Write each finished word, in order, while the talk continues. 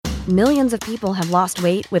Millions of people have lost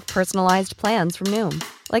weight with personalized plans from Noom.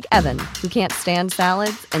 Like Evan, who can't stand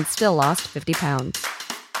salads and still lost 50 pounds.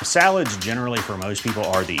 Salads generally for most people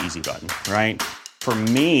are the easy button, right? For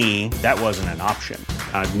me, that wasn't an option.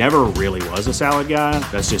 I never really was a salad guy.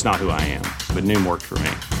 That's just not who I am. But Noom worked for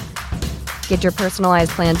me. Get your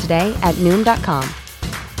personalized plan today at Noom.com.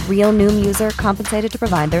 Real Noom user compensated to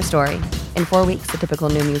provide their story. In 4 weeks, the typical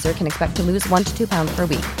Noom user can expect to lose 1 to 2 pounds per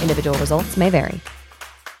week. Individual results may vary.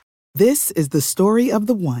 This is the story of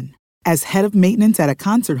the one. As head of maintenance at a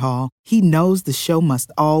concert hall, he knows the show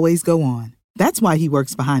must always go on. That's why he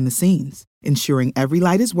works behind the scenes, ensuring every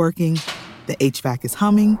light is working, the HVAC is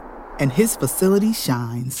humming, and his facility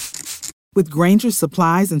shines. With Grainger's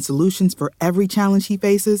supplies and solutions for every challenge he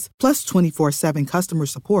faces, plus 24/7 customer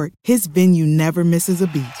support, his venue never misses a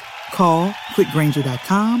beat. Call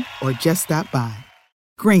quickgrainger.com or just stop by.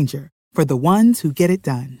 Grainger, for the ones who get it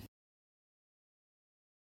done.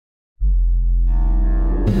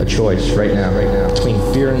 A choice right now, between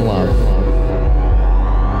fear and love.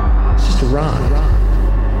 It's just a rock.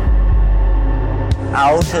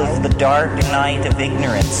 Out of the dark night of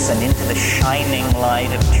ignorance and into the shining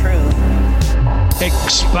light of truth.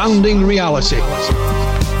 Expounding reality.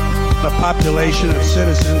 A population of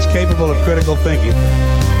citizens capable of critical thinking.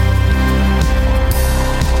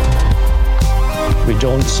 We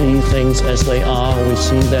don't see things as they are, we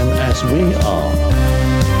see them as we are.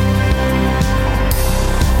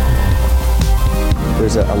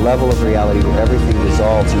 There's a level of reality where everything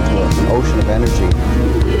dissolves into an ocean of energy.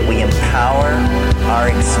 We empower our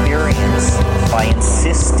experience by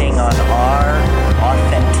insisting on our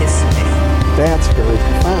authenticity. That's very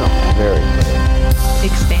profound. Very.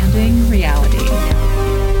 Expanding reality.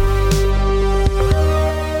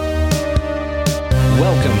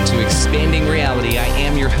 Welcome to Expanding Reality. I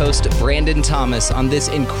am your host, Brandon Thomas. On this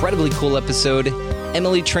incredibly cool episode,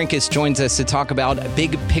 Emily Trinkaus joins us to talk about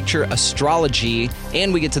big picture astrology,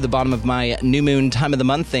 and we get to the bottom of my new moon time of the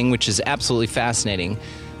month thing, which is absolutely fascinating.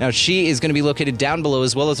 Now, she is going to be located down below,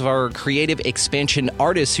 as well as our creative expansion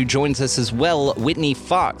artist who joins us as well, Whitney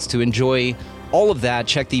Fox. To enjoy all of that,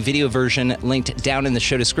 check the video version linked down in the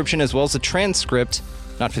show description, as well as the transcript.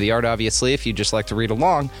 Not for the art, obviously, if you'd just like to read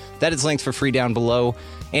along. That is linked for free down below.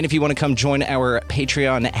 And if you want to come join our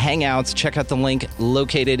Patreon Hangouts, check out the link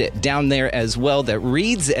located down there as well that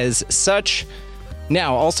reads as such.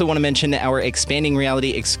 Now, also want to mention our Expanding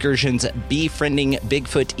Reality Excursions Befriending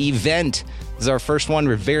Bigfoot event. This is our first one.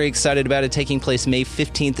 We're very excited about it, taking place May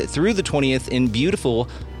 15th through the 20th in beautiful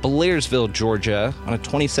Blairsville, Georgia, on a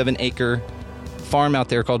 27-acre farm out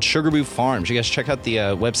there called Sugarboo Farms. You guys check out the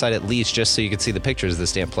website at least just so you can see the pictures of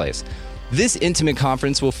this damn place. This intimate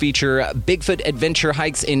conference will feature Bigfoot adventure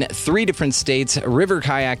hikes in 3 different states, river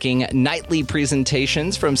kayaking, nightly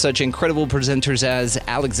presentations from such incredible presenters as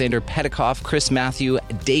Alexander Petikoff, Chris Matthew,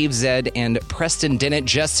 Dave Zed, and Preston Dennett,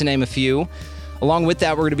 just to name a few. Along with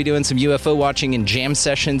that, we're going to be doing some UFO watching and jam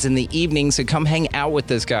sessions in the evening, so come hang out with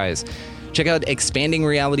those guys. Check out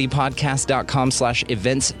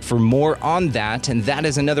expandingrealitypodcast.com/events for more on that. And that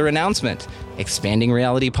is another announcement.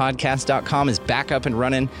 Expandingrealitypodcast.com is back up and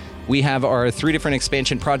running. We have our 3 different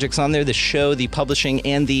expansion projects on there, the show, the publishing,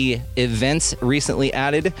 and the events recently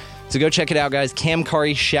added. So go check it out, guys. Cam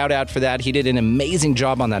Kari, shout out for that. He did an amazing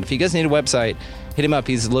job on that. If you guys need a website, hit him up.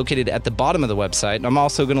 He's located at the bottom of the website. And I'm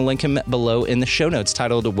also going to link him below in the show notes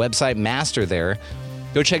titled Website Master there.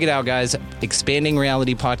 Go check it out, guys.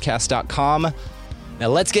 expandingrealitypodcast.com. Now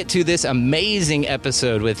let's get to this amazing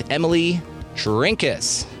episode with Emily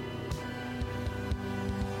Trinkaus.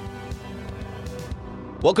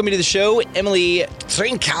 Welcome to the show, Emily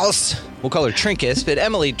Trinkaus. We'll call her Trinkaus, but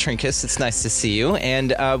Emily Trinkaus, it's nice to see you.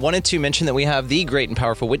 And wanted to mention that we have the great and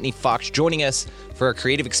powerful Whitney Fox joining us for our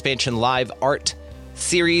Creative Expansion Live Art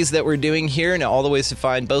series that we're doing here. Now, all the ways to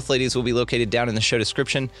find both ladies will be located down in the show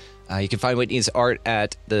description. You can find Whitney's art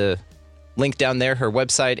at the link down there, her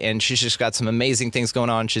website, and she's just got some amazing things going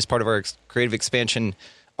on. She's part of our Creative Expansion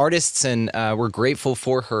artists, and we're grateful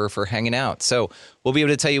for her for hanging out. So we'll be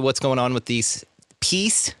able to tell you what's going on with this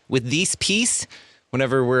piece,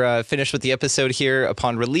 whenever we're finished with the episode here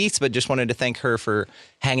upon release, but just wanted to thank her for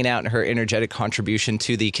hanging out and her energetic contribution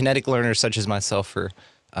to the kinetic learners such as myself for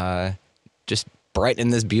just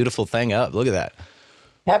brightening this beautiful thing up. Look at that.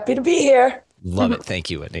 Happy to be here. Love it.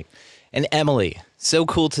 Thank you, Whitney. And Emily, so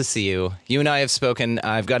cool to see you. You and I have spoken.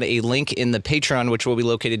 I've got a link in the Patreon, which will be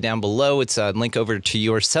located down below. It's a link over to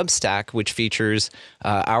your Substack, which features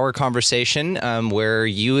our conversation where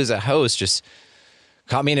you as a host just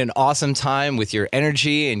caught me in an awesome time with your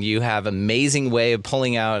energy, and you have amazing way of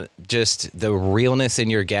pulling out just the realness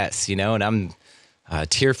in your guests, you know, and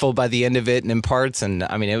tearful by the end of it and in parts. And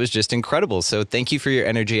I mean, it was just incredible. So thank you for your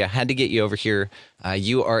energy. I had to get you over here.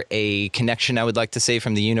 You are a connection, I would like to say,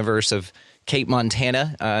 from the universe of Kate,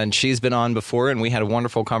 Montana. And she's been on before, and we had a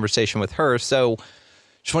wonderful conversation with her. So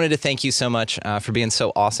just wanted to thank you so much for being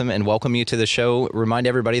so awesome and welcome you to the show. Remind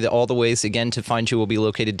everybody that all the ways, again, to find you will be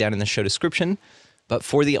located down in the show description. But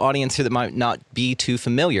for the audience here that might not be too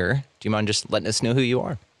familiar, do you mind just letting us know who you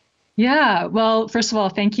are? Yeah, well, first of all,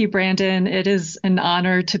 thank you, Brandon. It is an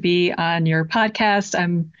honor to be on your podcast.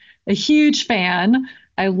 I'm a huge fan.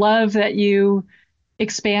 I love that you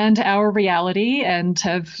expand our reality and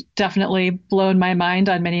have definitely blown my mind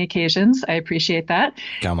on many occasions. I appreciate that.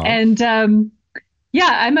 Come on. And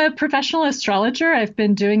yeah, I'm a professional astrologer. I've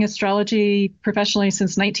been doing astrology professionally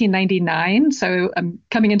since 1999. So I'm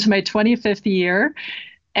coming into my 25th year.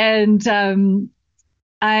 And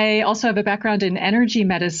I also have a background in energy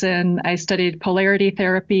medicine. I studied polarity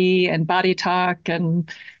therapy and body talk and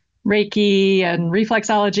Reiki and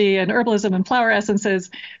reflexology and herbalism and flower essences.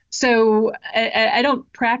 So I don't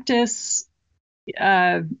practice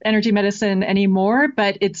energy medicine anymore,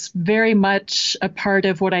 but it's very much a part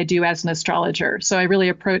of what I do as an astrologer. So I really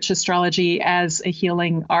approach astrology as a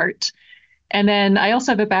healing art. And then I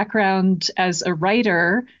also have a background as a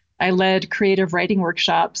writer. I led creative writing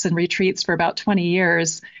workshops and retreats for about 20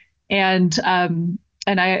 years. And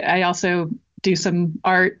I also do some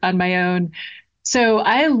art on my own. So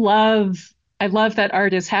I love that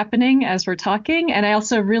art is happening as we're talking. And I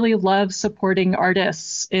also really love supporting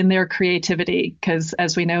artists in their creativity, because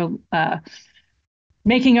as we know,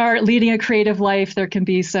 making art, leading a creative life, there can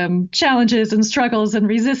be some challenges and struggles and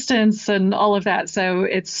resistance and all of that. So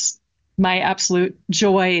it's my absolute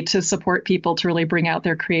joy to support people to really bring out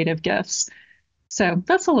their creative gifts. So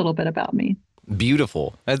that's a little bit about me.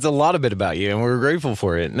 Beautiful. That's a lot of it about you, and we're grateful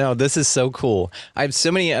for it. No, this is so cool. I have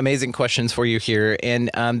so many amazing questions for you here.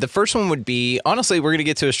 And the first one would be, honestly, we're going to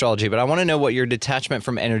get to astrology, but I want to know what your detachment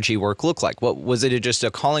from energy work looked like. What was it, just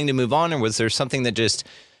a calling to move on, or was there something that just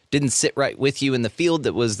didn't sit right with you in the field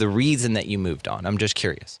that was the reason that you moved on? I'm just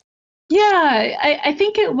curious. Yeah, I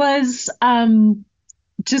think it was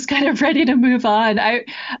just kind of ready to move on.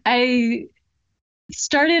 I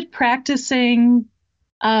started practicing,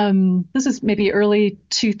 this is maybe early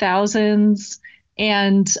 2000s,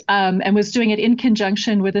 and was doing it in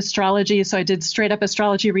conjunction with astrology. So I did straight up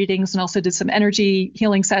astrology readings and also did some energy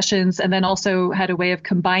healing sessions, and then also had a way of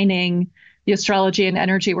combining the astrology and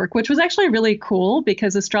energy work, which was actually really cool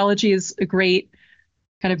because astrology is a great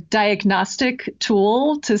kind of diagnostic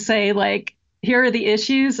tool to say, like, here are the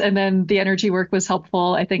issues. And then the energy work was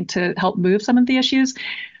helpful, I think, to help move some of the issues.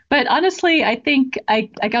 But honestly, I think I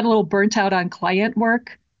got a little burnt out on client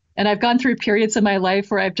work. And I've gone through periods in my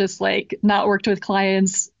life where I've just like not worked with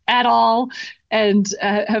clients at all and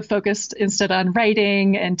have focused instead on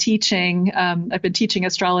writing and teaching. I've been teaching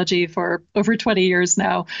astrology for over 20 years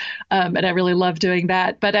now, and I really love doing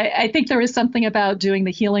that. But I think there was something about doing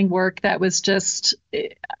the healing work that was just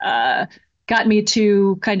got me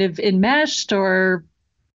too kind of enmeshed, or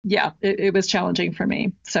it was challenging for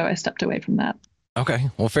me. So I stepped away from that. Okay,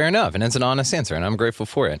 well, fair enough. And it's an honest answer, and I'm grateful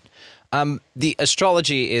for it. The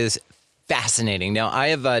astrology is fascinating. Now, I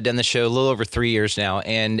have done the show a little over 3 years now,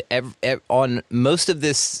 and on most of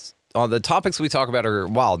this, all the topics we talk about are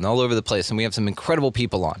wild and all over the place, and we have some incredible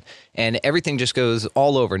people on, and everything just goes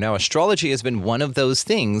all over. Now, astrology has been one of those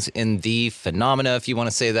things in the phenomena, if you want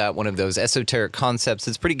to say that, one of those esoteric concepts.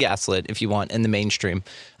 It's pretty gaslit, if you want, in the mainstream.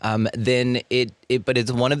 But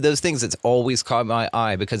it's one of those things that's always caught my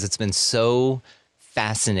eye because it's been so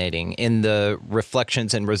fascinating in the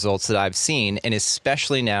reflections and results that I've seen, and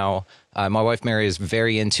especially now, my wife Mary is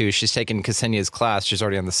very into, she's taken Ksenia's class, she's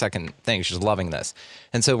already on the second thing, she's loving this.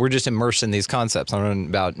 And so we're just immersed in these concepts, I learn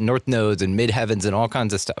about north nodes and midheavens and all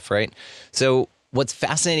kinds of stuff, right? So what's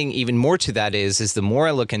fascinating even more to that is the more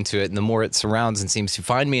I look into it and the more it surrounds and seems to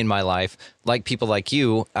find me in my life, like people like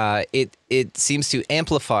you, it seems to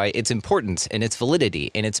amplify its importance and its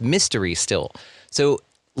validity and its mystery still. So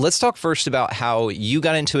let's talk first about how you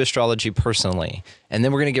got into astrology personally, and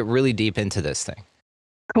then we're going to get really deep into this thing.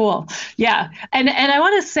 Cool. Yeah. And I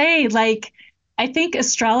want to say, like, I think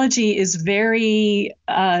astrology is very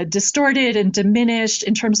distorted and diminished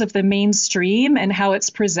in terms of the mainstream and how it's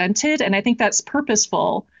presented. And I think that's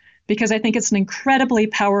purposeful because I think it's an incredibly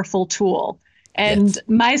powerful tool. And yes,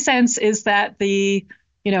 my sense is that the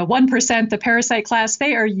 1%, the parasite class,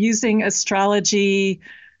 they are using astrology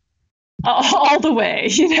all the way.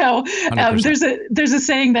 There's a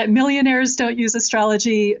saying that millionaires don't use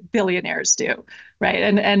astrology, billionaires do, right?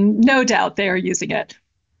 And no doubt they are using it.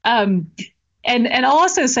 And I'll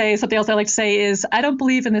also say something else I like to say is I don't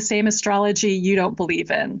believe in the same astrology you don't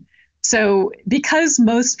believe in. So because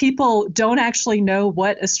most people don't actually know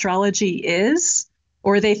what astrology is,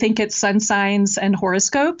 or they think it's sun signs and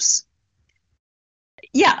horoscopes,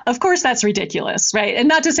 yeah, of course that's ridiculous, right? And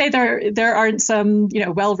not to say there aren't some,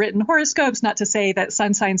 well-written horoscopes, not to say that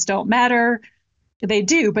sun signs don't matter. They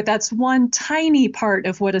do, but that's one tiny part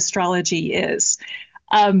of what astrology is.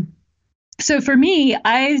 So for me,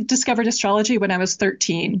 I discovered astrology when I was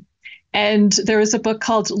 13. And there was a book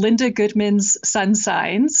called Linda Goodman's Sun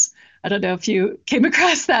Signs. I don't know if you came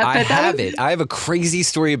across that. I have it. I have a crazy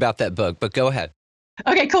story about that book, but go ahead.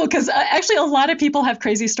 Okay, cool. Because actually, a lot of people have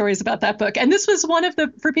crazy stories about that book. And this was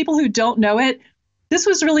for people who don't know it, this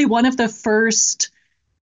was really one of the first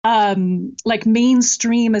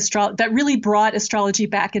mainstream astrology that really brought astrology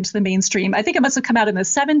back into the mainstream. I think it must have come out in the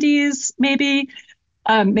 70s, maybe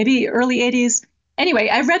early 80s. Anyway,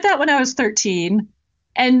 I read that when I was 13,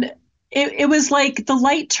 and it was like the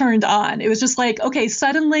light turned on. It was just like, okay,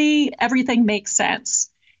 suddenly everything makes sense.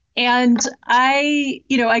 And I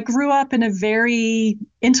grew up in a very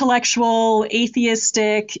intellectual,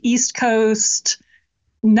 atheistic, East Coast,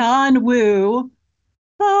 non-woo.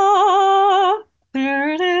 There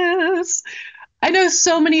it is. I know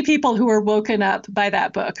so many people who were woken up by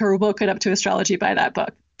that book, who were woken up to astrology by that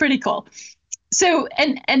book. Pretty cool. So,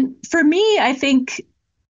 and for me, I think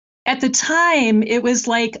at the time, it was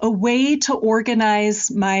like a way to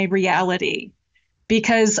organize my reality,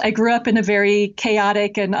 because I grew up in a very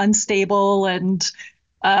chaotic and unstable and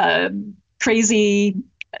crazy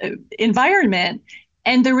environment.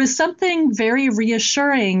 And there was something very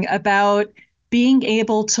reassuring about being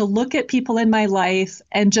able to look at people in my life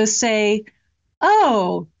and just say,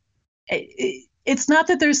 oh, it's not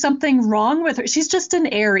that there's something wrong with her. She's just an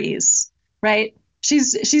Aries, right?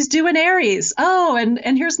 She's doing Aries. Oh,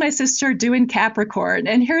 and here's my sister doing Capricorn,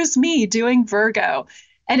 and here's me doing Virgo.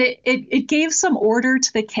 And it gave some order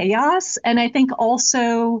to the chaos. And I think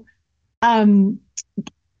also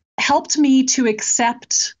helped me to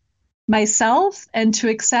accept myself and to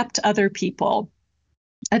accept other people.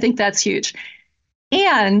 I think that's huge.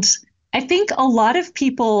 And I think a lot of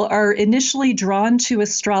people are initially drawn to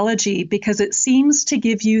astrology because it seems to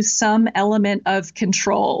give you some element of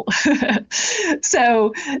control.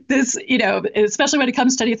 So this, especially when it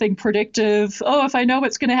comes to anything predictive, oh, if I know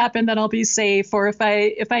what's going to happen, then I'll be safe. Or if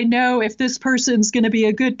I know if this person's going to be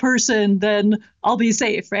a good person, then I'll be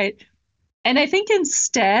safe, right? And I think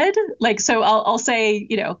instead, so I'll say,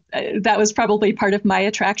 that was probably part of my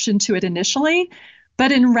attraction to it initially.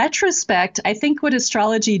 But in retrospect, I think what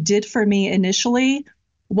astrology did for me initially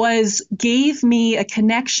was gave me a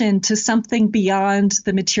connection to something beyond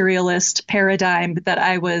the materialist paradigm that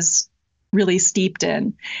I was really steeped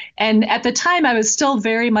in. And at the time, I was still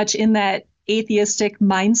very much in that atheistic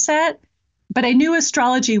mindset, but I knew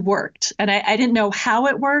astrology worked. And I didn't know how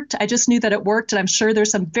it worked. I just knew that it worked. And I'm sure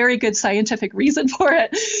there's some very good scientific reason for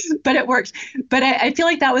it, but it worked. But I feel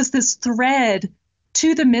like that was this thread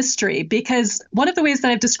to the mystery, because one of the ways that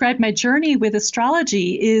I've described my journey with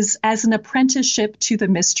astrology is as an apprenticeship to the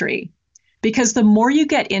mystery. Because the more you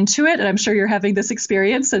get into it, and I'm sure you're having this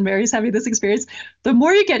experience and Mary's having this experience, the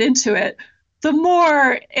more you get into it, the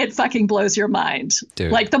more it fucking blows your mind.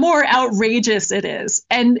 Dude. Like the more outrageous it is.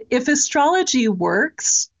 And if astrology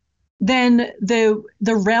works, then the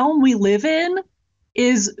realm we live in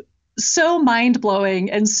is so mind-blowing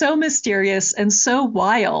and so mysterious and so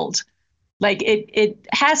wild. Like it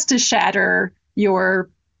has to shatter your,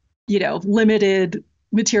 limited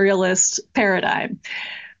materialist paradigm.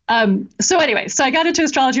 So anyway, so I got into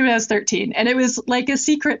astrology when I was 13, and it was like a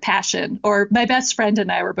secret passion, or my best friend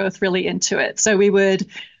and I were both really into it. So we would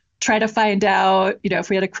try to find out, if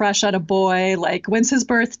we had a crush on a boy, like when's his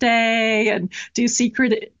birthday, and do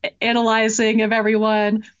secret analyzing of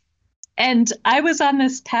everyone. And I was on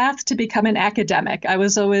this path to become an academic. I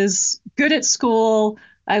was always good at school.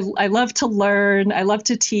 I love to learn. I love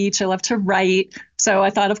to teach. I love to write. So I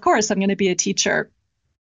thought, of course, I'm going to be a teacher.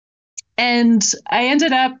 And I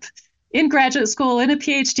ended up in graduate school in a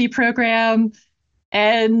PhD program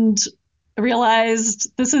and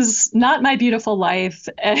realized this is not my beautiful life.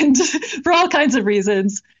 And for all kinds of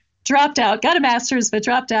reasons, dropped out, got a master's, but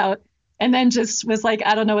dropped out. And then just was like,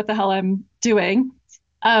 I don't know what the hell I'm doing.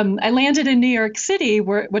 I landed in New York City,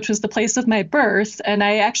 which was the place of my birth, and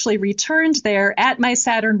I actually returned there at my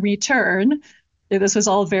Saturn return. This was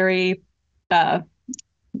all very,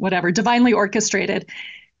 divinely orchestrated.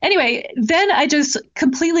 Anyway, then I just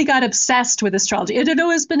completely got obsessed with astrology. It had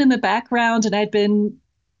always been in the background, and I'd been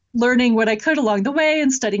learning what I could along the way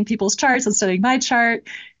and studying people's charts and studying my chart.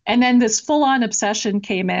 And then this full-on obsession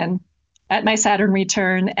came in. at my Saturn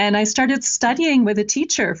return, and I started studying with a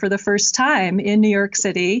teacher for the first time in New York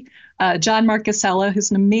City, John Marcusella, who's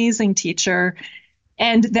an amazing teacher.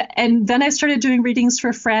 And then I started doing readings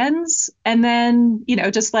for friends, and then,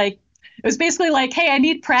 just like, it was basically like, hey, I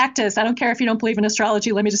need practice. I don't care if you don't believe in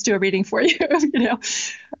astrology. Let me just do a reading for you,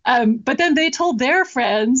 But then they told their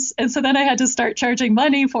friends, and so then I had to start charging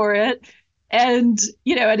money for it. And,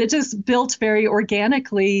 and it just built very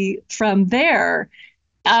organically from there.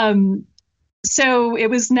 So it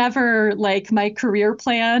was never like my career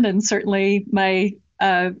plan, and certainly my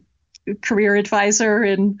career advisor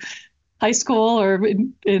in high school or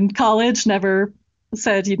in college never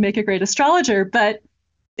said you'd make a great astrologer, but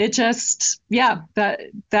it just,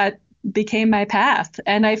 that became my path.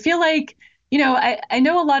 And I feel like, I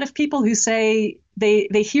know a lot of people who say they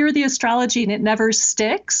hear the astrology and it never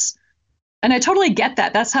sticks. And I totally get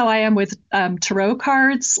that. That's how I am with tarot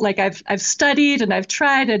cards. Like I've studied and I've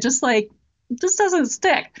tried, it just doesn't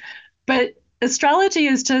stick. But astrology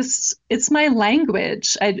is just, it's my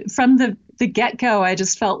language. From the get-go, I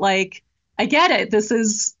just felt like, I get it. This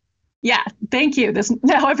is, thank you.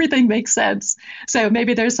 Now everything makes sense. So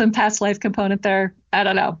maybe there's some past life component there. I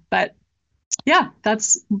don't know. But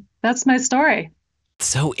that's my story.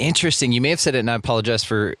 So interesting. You may have said it, and I apologize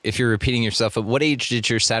for if you're repeating yourself. At what age did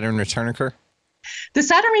your Saturn return occur? The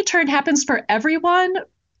Saturn return happens for everyone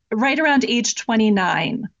right around age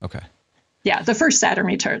 29. Okay. Yeah, the first Saturn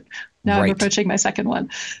return. Now I'm approaching my second one.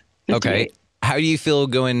 58. Okay. How do you feel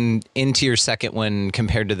going into your second one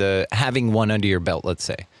compared to having one under your belt, let's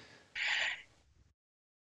say?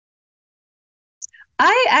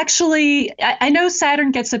 I know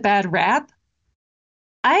Saturn gets a bad rap.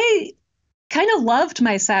 I kind of loved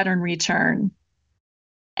my Saturn return.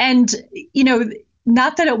 And,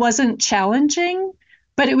 not that it wasn't challenging,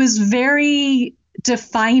 but it was very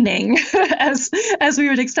defining as we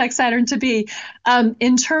would expect Saturn to be,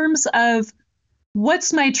 in terms of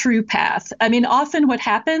what's my true path. I mean, often what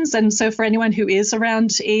happens, and so for anyone who is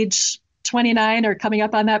around age 29 or coming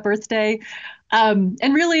up on that birthday, and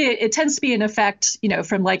really it tends to be in effect,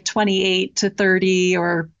 from like 28 to 30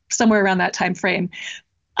 or somewhere around that time frame.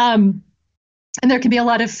 And there can be a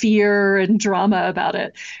lot of fear and drama about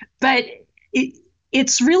it. But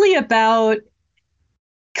it's really about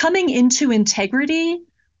coming into integrity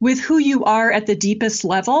with who you are at the deepest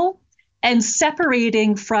level and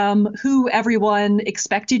separating from who everyone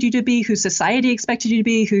expected you to be, who society expected you to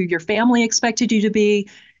be, who your family expected you to be,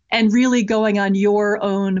 and really going on your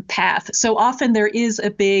own path. So often there is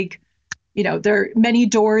a big, many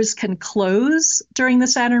doors can close during the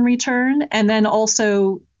Saturn return, and then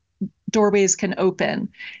also doorways can open.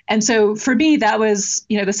 And so for me, that was,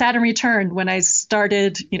 the Saturn return when I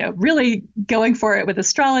started, really going for it with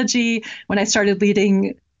astrology, when I started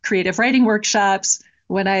leading creative writing workshops,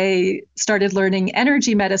 when I started learning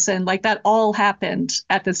energy medicine, like that all happened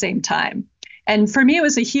at the same time. And for me, it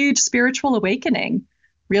was a huge spiritual awakening,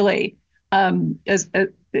 really. As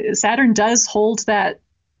Saturn does hold that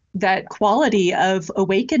quality of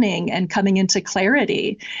awakening and coming into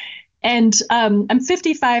clarity. And I'm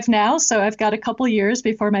 55 now, so I've got a couple years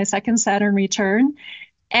before my second Saturn return.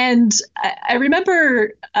 And I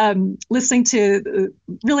remember listening to the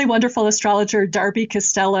really wonderful astrologer Darby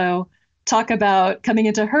Costello talk about coming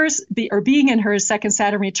into being in her second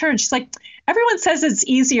Saturn return. She's like, everyone says it's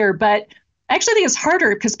easier, but I actually think it's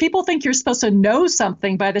harder because people think you're supposed to know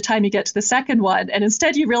something by the time you get to the second one. And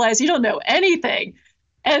instead you realize you don't know anything.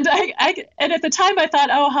 And and at the time I thought,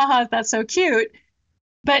 oh, haha, that's so cute.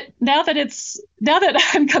 But now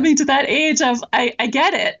that I'm coming to that age of, I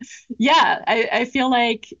get it. Yeah, I feel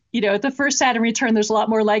like, the first Saturn return, there's a lot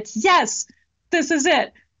more like, yes, this is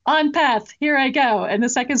it. On path, here I go. And the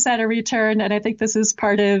second Saturn return, and I think this is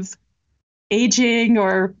part of aging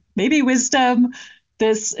or maybe wisdom,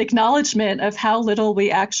 this acknowledgement of how little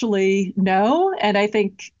we actually know. And I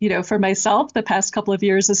think, for myself, the past couple of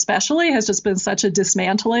years especially has just been such a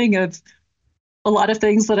dismantling of a lot of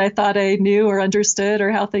things that I thought I knew or understood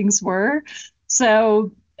or how things were.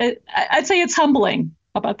 So I'd say it's humbling.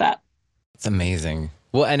 How about that? It's amazing.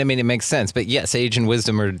 Well, and I mean, it makes sense. But yes, age and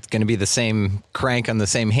wisdom are going to be the same crank on the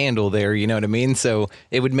same handle there. You know what I mean? So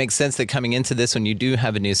it would make sense that coming into this when you do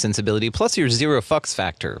have a new sensibility, plus your zero fucks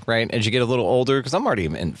factor, right? As you get a little older, because I'm already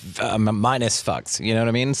in minus fucks, you know what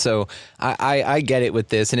I mean? So I get it with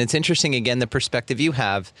this. And it's interesting, again, the perspective you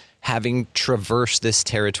have having traversed this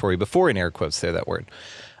territory before, in air quotes there, that word.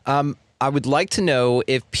 I would like to know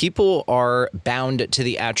if people are bound to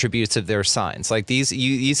the attributes of their signs. Like these,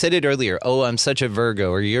 you said it earlier, oh, I'm such a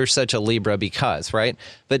Virgo or you're such a Libra because, right?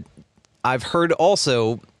 But I've heard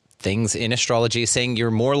also things in astrology saying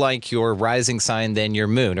you're more like your rising sign than your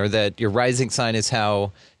moon, or that your rising sign is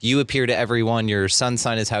how you appear to everyone, your sun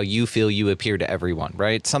sign is how you feel you appear to everyone,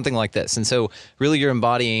 right? Something like this. And so really you're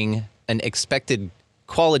embodying an expected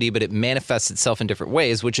quality, but it manifests itself in different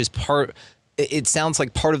ways, which is it sounds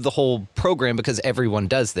like part of the whole program because everyone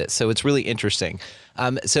does this. So it's really interesting.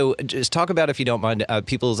 So just talk about, if you don't mind,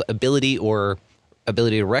 people's ability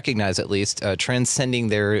to recognize, at least, transcending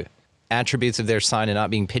their attributes of their sign and not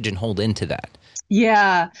being pigeonholed into that.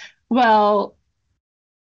 Yeah. Well,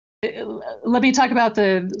 let me talk about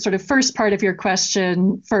the sort of first part of your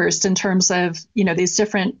question first, in terms of, these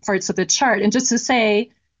different parts of the chart. And just to say,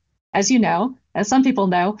 as some people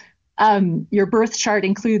know, your birth chart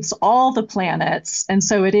includes all the planets. And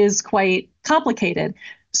so it is quite complicated.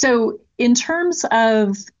 So in terms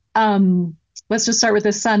of, let's just start with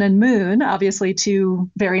the sun and moon, obviously two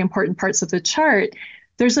very important parts of the chart.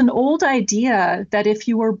 There's an old idea that if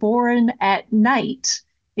you were born at night,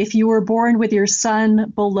 if you were born with your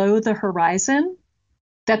sun below the horizon,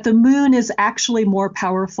 that the moon is actually more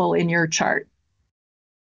powerful in your chart.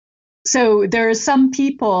 So there are some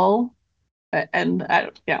people,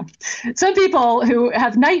 some people who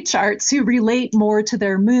have night charts who relate more to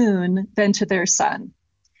their moon than to their sun.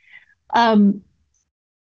 One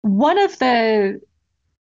of the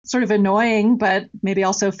sort of annoying, but maybe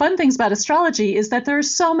also fun things about astrology is that there are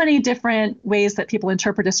so many different ways that people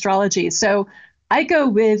interpret astrology. So I go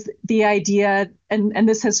with the idea, and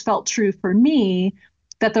this has felt true for me,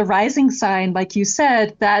 that the rising sign, like you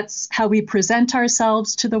said, that's how we present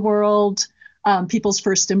ourselves to the world, people's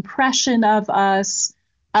first impression of us.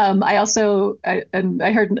 I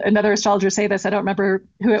heard another astrologer say this, I don't remember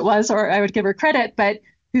who it was, or I would give her credit, but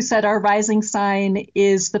who said our rising sign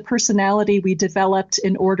is the personality we developed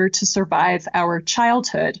in order to survive our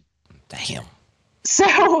childhood. Damn.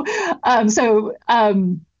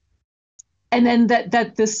 And then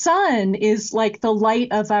that the sun is like the light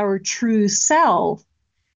of our true self,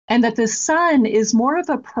 and that the sun is more of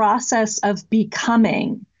a process of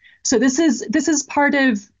becoming. So this is part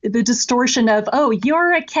of the distortion of, oh,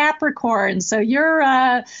 you're a Capricorn, so you're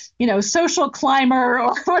a, social climber,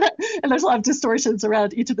 or whatever. And there's a lot of distortions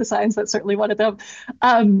around each of the signs. That's certainly one of them.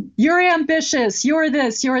 You're ambitious, you're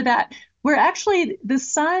this, you're that. Where actually the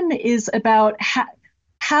sun is about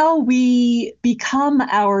how we become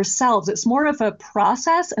ourselves. It's more of a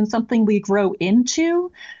process and something we grow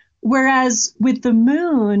into. Whereas with the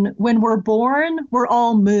moon, when we're born, we're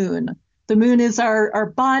all moon. The moon is our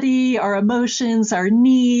body, our emotions, our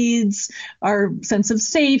needs, our sense of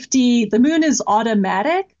safety. The moon is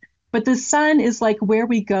automatic, but the sun is like where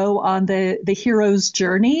we go on the hero's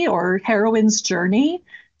journey or heroine's journey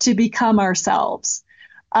to become ourselves.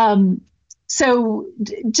 So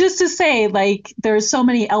just to say, like, there's so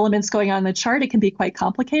many elements going on in the chart, it can be quite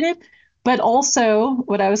complicated. But also,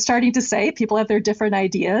 what I was starting to say, people have their different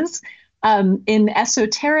ideas. In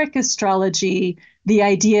esoteric astrology, the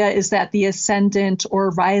idea is that the ascendant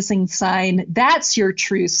or rising sign, that's your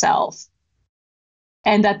true self.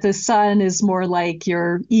 And that the sun is more like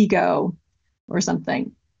your ego or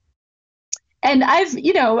something. And I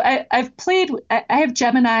have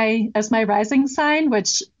Gemini as my rising sign,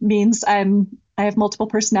 which means I have multiple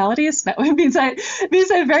personalities. That means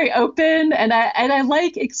I'm very open, and I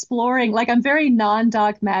like exploring. Like, I'm very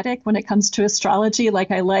non-dogmatic when it comes to astrology.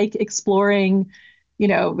 Like, I like exploring,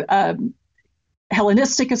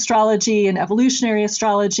 Hellenistic astrology and evolutionary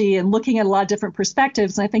astrology, and looking at a lot of different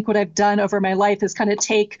perspectives. And I think what I've done over my life is kind of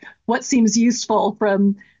take what seems useful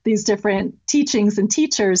from these different teachings and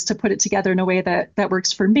teachers to put it together in a way that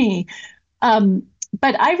works for me.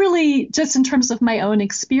 But I really, just in terms of my own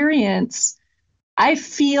experience, I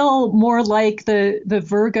feel more like the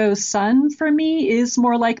Virgo sun for me is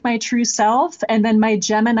more like my true self. And then my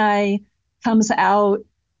Gemini comes out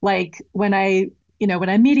like when I'm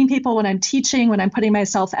meeting people, when I'm teaching, when I'm putting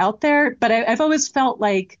myself out there. But I've always felt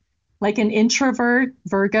like an introvert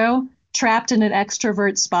Virgo trapped in an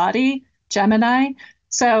extrovert's body, Gemini.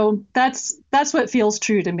 So that's what feels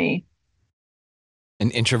true to me.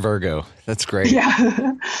 An introvergo. That's great.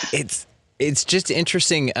 Yeah. It's just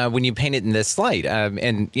interesting when you paint it in this light.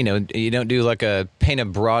 And, you don't do like paint a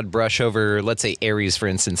broad brush over, let's say, Aries, for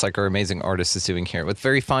instance, like our amazing artist is doing here, with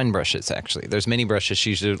very fine brushes, actually. There's many brushes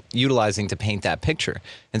she's utilizing to paint that picture.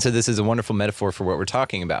 And so this is a wonderful metaphor for what we're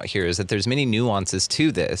talking about here, is that there's many nuances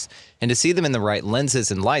to this. And to see them in the right lenses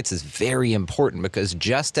and lights is very important, because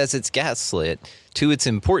just as it's gaslit to its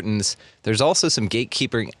importance, there's also some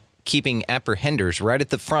gatekeeping apprehenders right at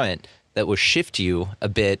the front that will shift you a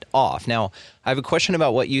bit off. Now, I have a question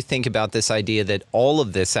about what you think about this idea that all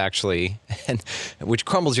of this actually, and which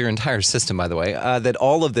crumbles your entire system, by the way, that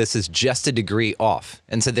all of this is just a degree off.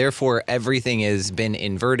 And so therefore, everything has been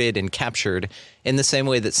inverted and captured in the same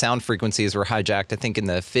way that sound frequencies were hijacked, I think, in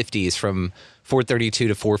the 50s from 432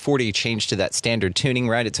 to 440, changed to that standard tuning,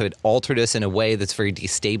 right? So it altered us in a way that's very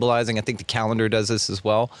destabilizing. I think the calendar does this as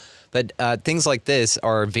well. But things like this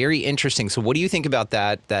are very interesting. So what do you think about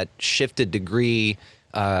that shifted degree,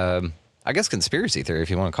 I guess, conspiracy theory, if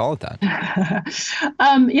you want to call it that?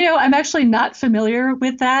 I'm actually not familiar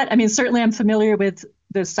with that. I mean, certainly I'm familiar with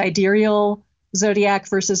the sidereal zodiac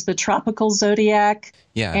versus the tropical zodiac,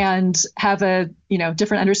 and have a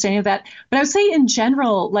different understanding of that. But I would say in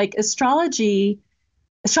general, like astrology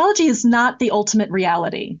is not the ultimate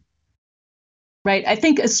reality, right? I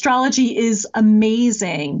think astrology is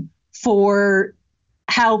amazing for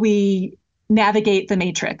how we navigate the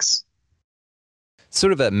matrix.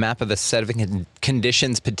 Sort of a map of a set of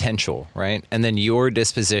conditions potential, right? And then your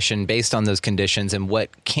disposition based on those conditions and what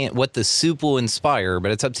the soup will inspire,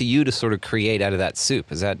 but it's up to you to sort of create out of that soup.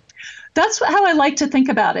 That's how I like to think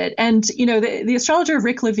about it. And, the astrologer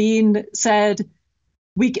Rick Levine said,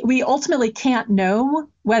 we ultimately can't know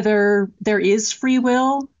whether there is free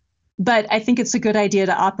will, but I think it's a good idea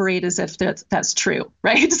to operate as if that's true,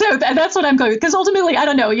 right? So that's what I'm going with. Because ultimately, I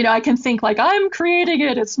don't know, I can think like I'm creating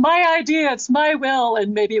it. It's my idea. It's my will.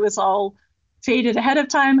 And maybe it was all fated ahead of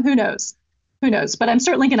time. Who knows? But I'm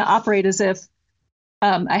certainly going to operate as if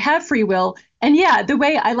I have free will. And yeah, the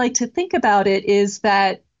way I like to think about it is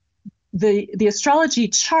that the astrology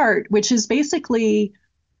chart, which is basically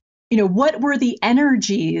what were the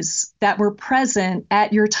energies that were present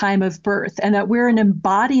at your time of birth, and that we're an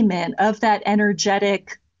embodiment of that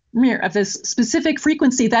energetic, of this specific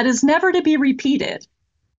frequency that is never to be repeated,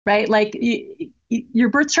 right? Like your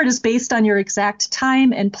birth chart is based on your exact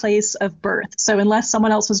time and place of birth. So unless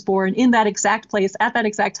someone else was born in that exact place at that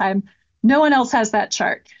exact time, no one else has that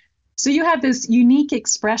chart. So you have this unique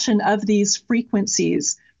expression of these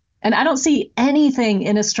frequencies. And I don't see anything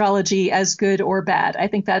in astrology as good or bad. I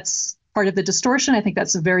think that's part of the distortion. I think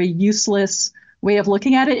that's a very useless way of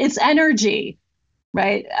looking at it. It's energy,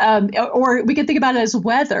 right? Or we could think about it as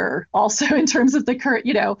weather also in terms of the current,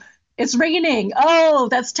 it's raining. Oh,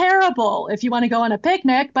 that's terrible if you want to go on a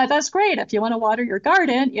picnic, but that's great if you want to water your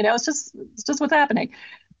garden. It's just what's happening.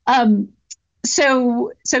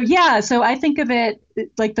 So I think of it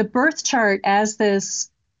like the birth chart as this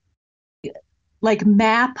like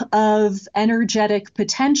map of energetic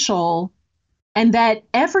potential, and that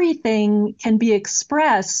everything can be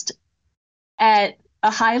expressed at a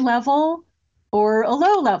high level or a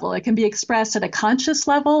low level. It can be expressed at a conscious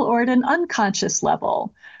level or at an unconscious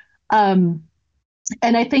level. And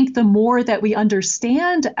I think the more that we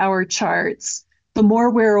understand our charts, the more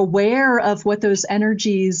we're aware of what those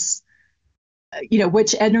energies,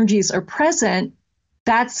 which energies are present,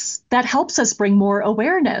 that helps us bring more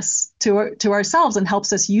awareness to ourselves and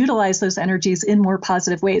helps us utilize those energies in more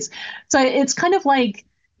positive ways. So it's kind of like,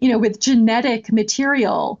 with genetic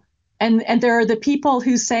material, and there are the people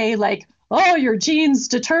who say like, oh, your genes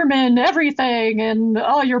determine everything, and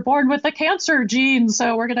oh, you're born with the cancer gene,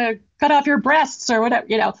 so we're going to cut off your breasts or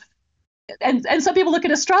whatever, And some people look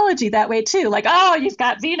at astrology that way too, like, oh, you've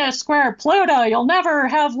got Venus square Pluto, you'll never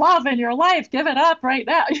have love in your life, give it up right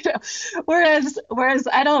now. Whereas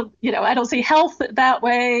I don't see health that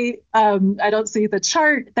way. I don't see the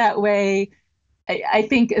chart that way. I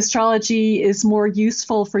think astrology is more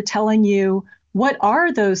useful for telling you what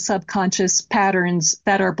are those subconscious patterns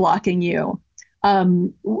that are blocking you.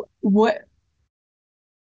 What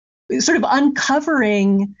sort of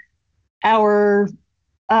uncovering our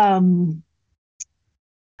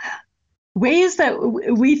ways that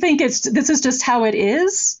we think this is just how it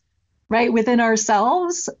is, right, within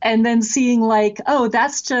ourselves, and then seeing like, oh,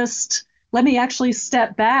 that's just, let me actually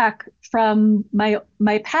step back from my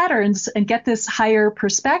patterns and get this higher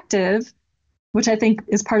perspective, which I think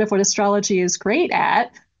is part of what astrology is great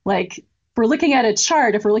at. Like, if we're looking at a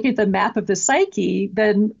chart, if we're looking at the map of the psyche,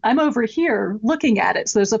 then I'm over here looking at it.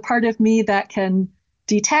 So there's a part of me that can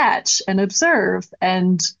detach and observe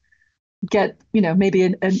and get, maybe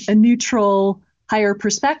a neutral, higher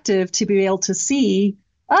perspective to be able to see,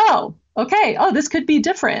 oh, okay, oh, this could be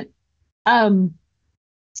different.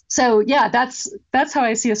 So yeah, that's how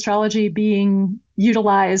I see astrology being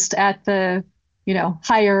utilized at the,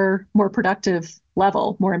 higher, more productive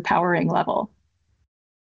level, more empowering level.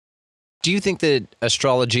 Do you think that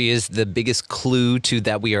astrology is the biggest clue to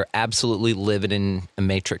that we are absolutely living in a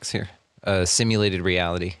matrix here, a simulated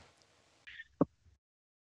reality?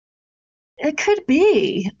 It could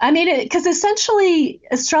be. I mean, because essentially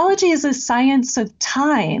astrology is a science of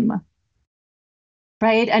time,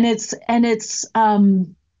 right? And it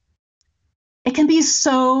can be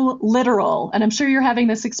so literal. And I'm sure you're having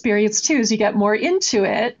this experience too as you get more into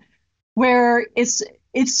it, where it's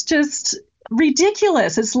just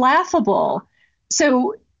ridiculous. It's laughable.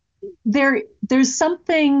 So there's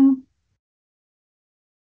something.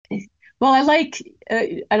 Well, I like.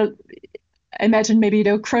 I imagine maybe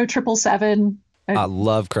Crow 777. I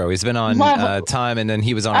love Crow. He's been on Time, and then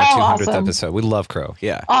he was on our 200th awesome. episode. We love Crow.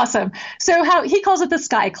 Yeah. Awesome. So how he calls it the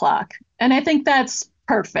sky clock. And I think that's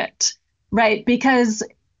perfect, right? Because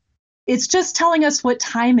it's just telling us what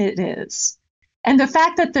time it is. And the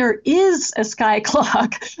fact that there is a sky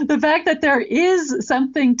clock, the fact that there is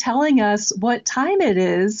something telling us what time it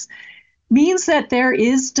is, means that there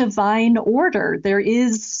is divine order. There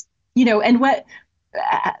is, and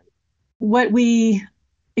what we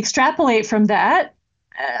extrapolate from that,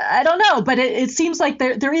 I don't know, but it seems like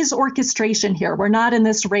there is orchestration here. We're not in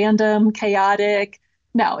this random, chaotic.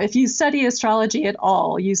 No, if you study astrology at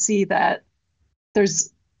all, you see that there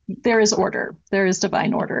is order. There is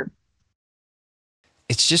divine order.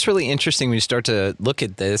 It's just really interesting when you start to look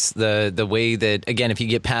at this, the way that, again, if you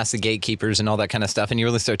get past the gatekeepers and all that kind of stuff and you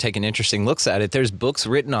really start taking interesting looks at it, there's books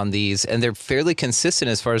written on these and they're fairly consistent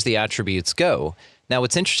as far as the attributes go. Now,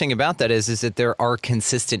 what's interesting about that is that there are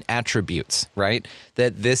consistent attributes, right?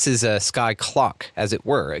 That this is a sky clock, as it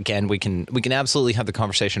were. Again, we can absolutely have the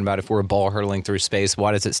conversation about if we're a ball hurtling through space,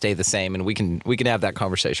 why does it stay the same? And we can have that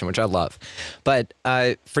conversation, which I love. But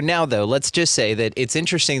for now, though, let's just say that it's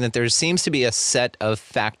interesting that there seems to be a set of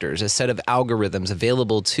factors, a set of algorithms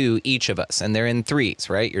available to each of us, and they're in threes,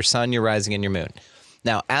 right? Your sun, your rising, and your moon.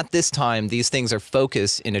 Now, at this time, these things are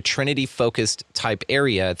focused in a Trinity-focused type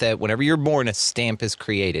area that whenever you're born, a stamp is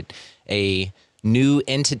created. A new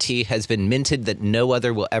entity has been minted that no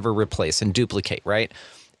other will ever replace and duplicate, right?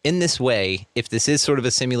 In this way, if this is sort of a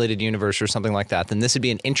simulated universe or something like that, then this would be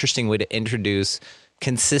an interesting way to introduce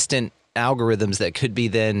consistent algorithms that could be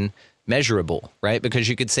then measurable, right? Because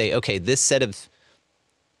you could say, okay, this set of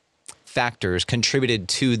factors contributed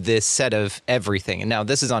to this set of everything. And now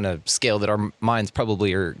this is on a scale that our minds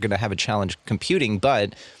probably are going to have a challenge computing,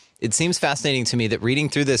 but it seems fascinating to me that reading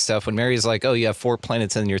through this stuff, when Mary's like, oh, you have 4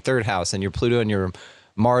 planets in your third house and your Pluto and your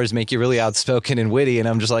Mars make you really outspoken and witty. And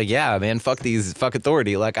I'm just like, yeah, man, fuck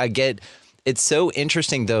authority. Like, I get, it's so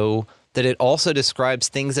interesting though, that it also describes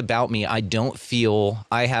things about me I don't feel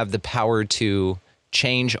I have the power to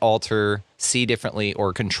change, alter, see differently,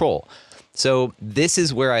 or control. So this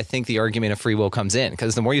is where I think the argument of free will comes in,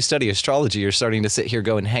 because the more you study astrology, you're starting to sit here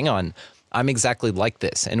going, hang on, I'm exactly like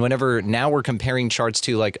this. And whenever now we're comparing charts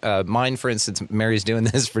to like mine, for instance, Mary's doing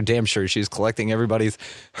this for damn sure. She's collecting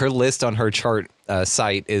her list on her chart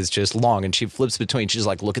site is just long, and she flips between. She's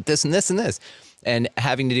like, look at this and this and this. And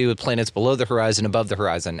having to do with planets below the horizon, above the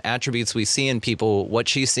horizon, attributes we see in people, what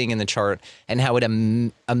she's seeing in the chart, and how it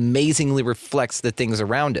amazingly reflects the things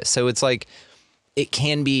around us. So it's like, it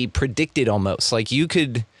can be predicted almost. Like you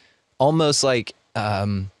could almost like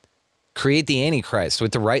create the Antichrist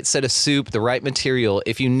with the right set of soup, the right material.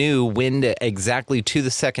 If you knew when to exactly to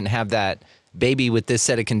the second have that baby with this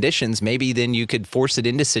set of conditions, maybe then you could force it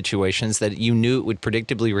into situations that you knew it would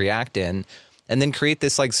predictably react in, and then create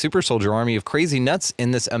this like super soldier army of crazy nuts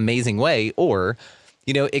in this amazing way. Or,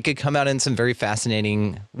 it could come out in some very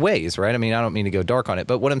fascinating ways, right? I mean, I don't mean to go dark on it,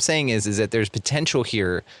 but what I'm saying is that there's potential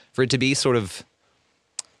here for it to be sort of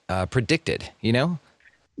predicted,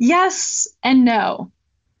 Yes and no.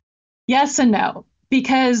 Yes and no.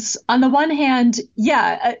 Because on the one hand,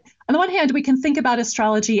 we can think about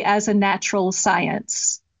astrology as a natural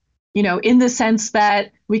science, in the sense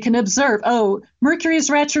that we can observe, oh, Mercury is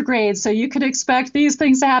retrograde, so you could expect these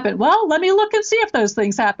things to happen. Well, let me look and see if those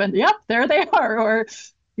things happen. Yep, there they are. Or,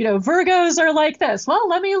 Virgos are like this. Well,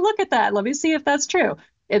 let me look at that. Let me see if that's true.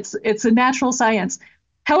 It's a natural science.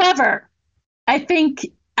 However,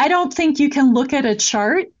 I don't think you can look at a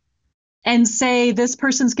chart and say this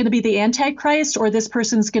person's going to be the Antichrist or this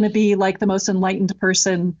person's going to be like the most enlightened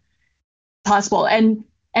person possible. And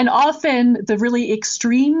often the really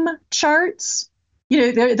extreme charts,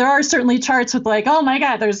 there are certainly charts with like, oh my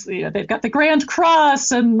God, there's, they've got the Grand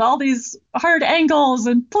Cross and all these hard angles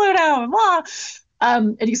and Pluto and blah.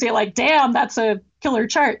 And you say like, damn, that's a killer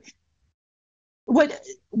chart. What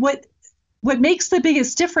makes the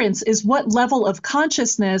biggest difference is what level of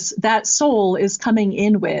consciousness that soul is coming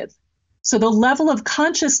in with. So the level of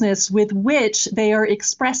consciousness with which they are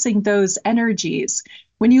expressing those energies.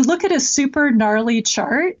 When you look at a super gnarly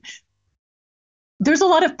chart, there's a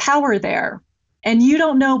lot of power there, and you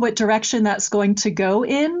don't know what direction that's going to go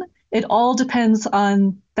in. It all depends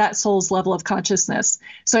on that soul's level of consciousness.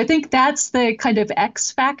 So I think that's the kind of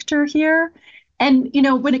X factor here. And,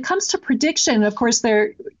 when it comes to prediction, of course,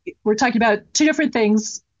 we're talking about two different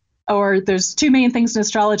things, or there's two main things in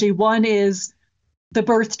astrology. One is the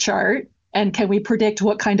birth chart, and can we predict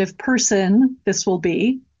what kind of person this will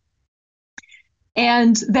be?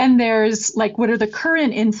 And then there's like, what are the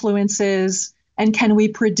current influences, and can we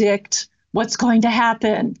predict what's going to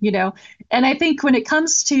happen? And I think when it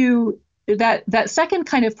comes to that second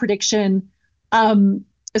kind of prediction,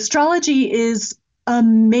 astrology is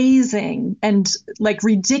amazing and like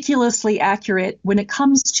ridiculously accurate when it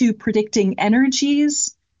comes to predicting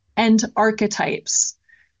energies and archetypes,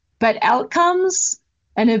 but outcomes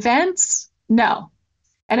and events, no.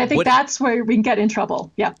 And I think that's where we can get in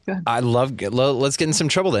trouble. Yeah, go ahead. Let's get in some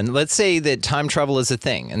trouble then. Let's say that time travel is a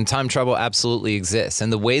thing, and time travel absolutely exists.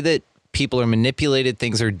 And the way that people are manipulated,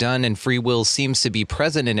 things are done, and free will seems to be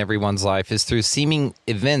present in everyone's life is through seeming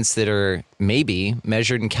events that are maybe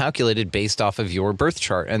measured and calculated based off of your birth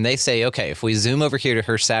chart. And they say, okay, if we zoom over here to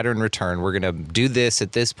her Saturn return, we're going to do this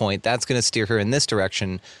at this point. That's going to steer her in this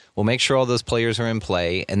direction. We'll make sure all those players are in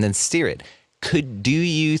play and then steer it. Do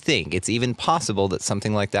you think it's even possible that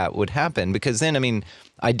something like that would happen? Because then, I mean,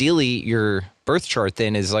 ideally, your birth chart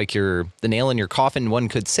then is like the nail in your coffin, one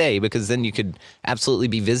could say, because then you could absolutely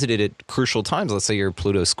be visited at crucial times. Let's say you're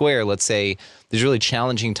Pluto square. Let's say there's really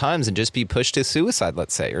challenging times and just be pushed to suicide,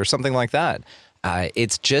 let's say, or something like that.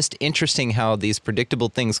 It's just interesting how these predictable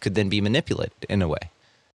things could then be manipulated in a way.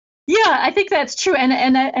 Yeah, I think that's true.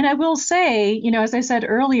 And I will say, as I said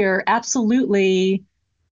earlier, absolutely.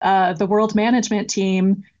 The world management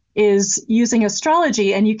team is using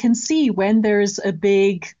astrology, and you can see when there's a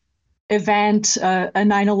big event, a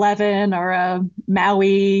 9/11 or a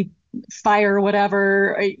Maui fire or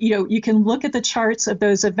whatever, you can look at the charts of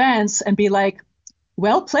those events and be like,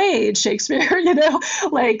 well played, Shakespeare,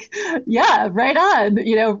 like, yeah, right on,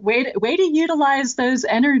 way to utilize those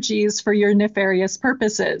energies for your nefarious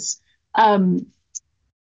purposes.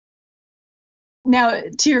 Now,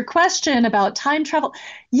 to your question about time travel,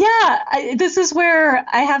 this is where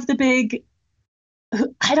I have the big,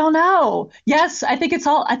 I don't know. Yes, I think it's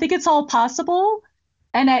all possible.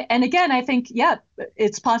 And again, I think,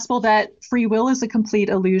 it's possible that free will is a complete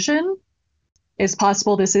illusion. It's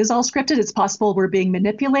possible this is all scripted. It's possible we're being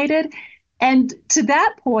manipulated. And to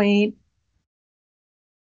that point,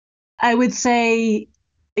 I would say,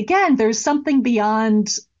 again, there's something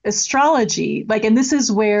beyond astrology. Like, and this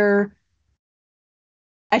is where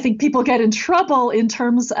I think people get in trouble in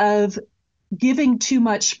terms of giving too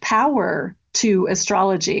much power to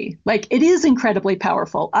astrology. Like, it is incredibly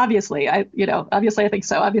powerful. Obviously, I think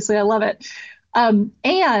so. Obviously, I love it. And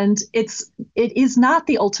it is not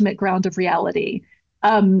the ultimate ground of reality.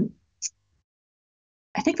 I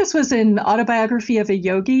think this was in Autobiography of a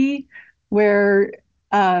Yogi, where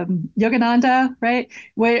Yogananda, right,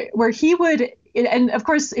 where he would. And of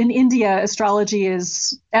course, in India, astrology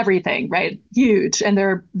is everything, right? Huge. And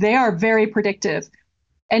they are very predictive.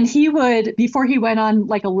 And he would, before he went on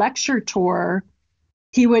like a lecture tour,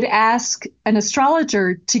 he would ask an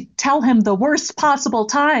astrologer to tell him the worst possible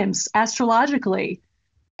times astrologically.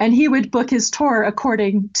 And he would book his tour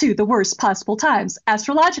according to the worst possible times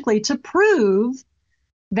astrologically to prove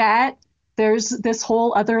that there's this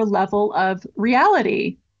whole other level of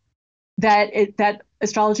reality, that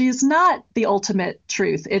astrology is not the ultimate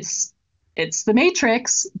truth. It's the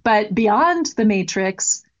matrix, but beyond the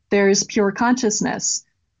matrix, there's pure consciousness.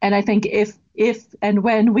 And I think if and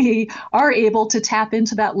when we are able to tap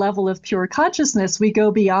into that level of pure consciousness, we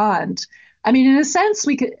go beyond. I mean, in a sense,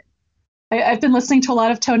 I've been listening to a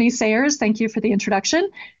lot of Tony Sayers. Thank you for the introduction.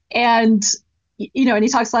 And, and he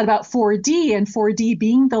talks a lot about 4D, and 4D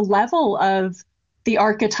being the level of the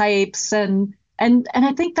archetypes. And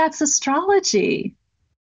I think that's astrology.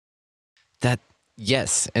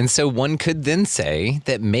 Yes. And so one could then say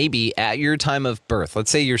that maybe at your time of birth,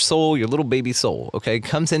 let's say your soul, your little baby soul, okay,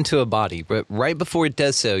 comes into a body, but right before it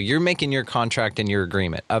does so, you're making your contract and your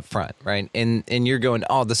agreement up front, right? And you're going,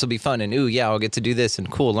 oh, this will be fun. And ooh, yeah, I'll get to do this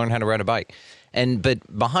and cool, learn how to ride a bike.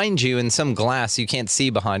 But behind you in some glass you can't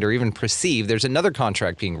see behind or even perceive, there's another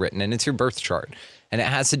contract being written, and it's your birth chart. And it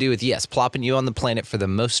has to do with, yes, plopping you on the planet for the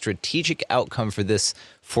most strategic outcome for this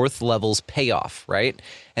fourth level's payoff, right?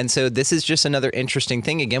 And so this is just another interesting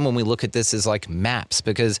thing, again, when we look at this as like maps,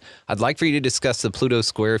 because I'd like for you to discuss the Pluto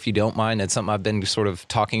square, if you don't mind. It's something I've been sort of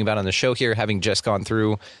talking about on the show here, having just gone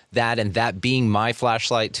through that, and that being my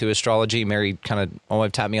flashlight to astrology. Mary kind of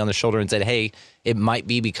almost tapped me on the shoulder and said, hey, it might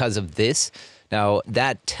be because of this. Now,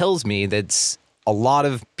 that tells me that a lot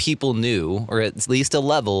of people knew, or at least a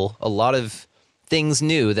lot of things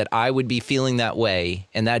new that I would be feeling that way,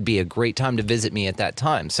 and that'd be a great time to visit me at that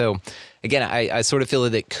time. So again, I sort of feel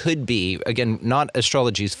that it could be, again, not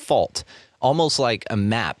astrology's fault, almost like a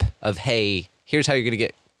map of, hey, here's how you're going to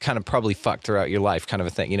get kind of probably fucked throughout your life kind of a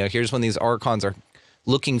thing. You know, here's when these archons are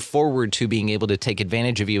looking forward to being able to take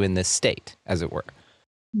advantage of you in this state, as it were.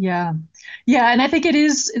 Yeah. Yeah. And I think it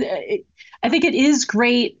is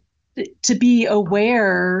great to be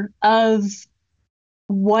aware of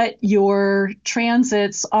what your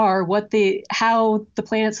transits are, how the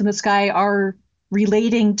planets in the sky are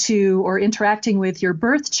relating to or interacting with your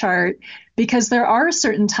birth chart, because there are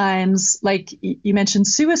certain times, like you mentioned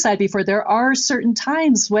suicide before, there are certain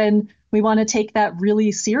times when we want to take that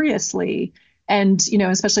really seriously. And,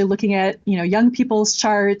 especially looking at, young people's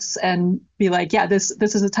charts and be like, yeah, this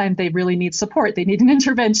is a time they really need support. They need an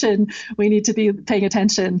intervention. We need to be paying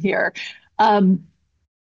attention here.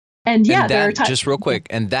 Just real quick,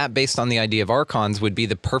 and that based on the idea of archons would be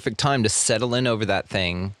the perfect time to settle in over that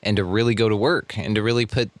thing and to really go to work and to really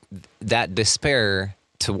put that despair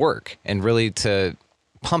to work and really to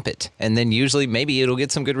pump it. And then usually maybe it'll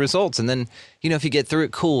get some good results. And then, if you get through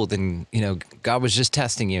it, cool, then, God was just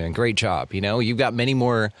testing you and great job. You've got many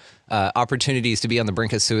more opportunities to be on the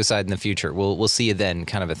brink of suicide in the future. We'll see you then,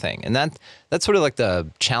 kind of a thing. And that's sort of like the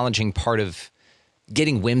challenging part of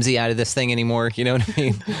getting whimsy out of this thing anymore. You know what I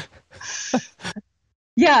mean?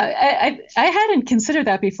 Yeah, I hadn't considered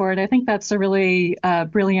that before, and I think that's a really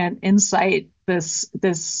brilliant insight. This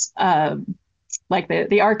like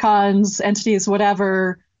the archons, entities,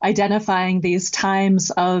 whatever, identifying these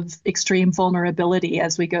times of extreme vulnerability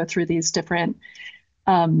as we go through these different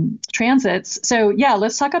transits. So yeah,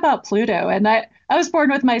 let's talk about Pluto. And I was born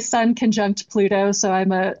with my sun conjunct Pluto, so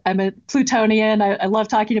I'm a Plutonian. I love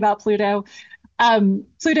talking about Pluto.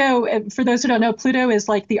 Pluto, for those who don't know, Pluto is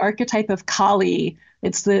like the archetype of Kali.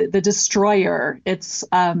 It's the destroyer. It's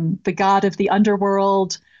the god of the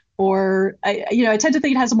underworld. Or, I tend to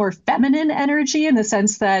think it has a more feminine energy in the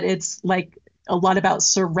sense that it's like a lot about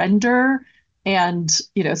surrender and,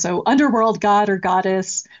 so underworld god or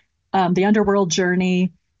goddess, the underworld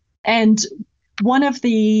journey. And one of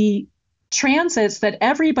the transits that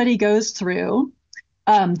everybody goes through,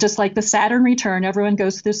 just like the Saturn return, everyone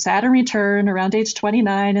goes through Saturn return around age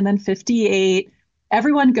 29 and then 58.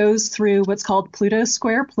 Everyone goes through what's called Pluto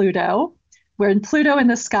square Pluto, where Pluto in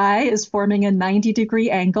the sky is forming a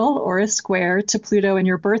 90-degree angle or a square to Pluto in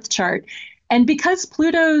your birth chart. And because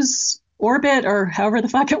Pluto's orbit, or however the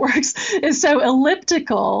fuck it works, is so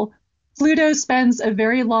elliptical, Pluto spends a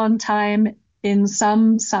very long time in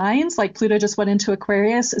some signs. Like Pluto just went into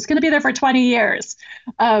Aquarius. It's going to be there for 20 years.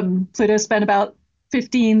 Pluto spent about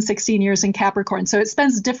 15, 16 years in Capricorn. So it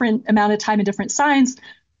spends a different amount of time in different signs,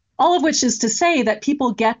 all of which is to say that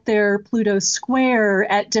people get their Pluto square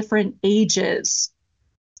at different ages.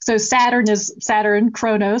 So Saturn,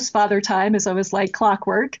 Chronos, father time, is always like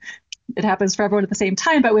clockwork. It happens for everyone at the same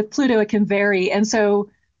time, but with Pluto, it can vary. And so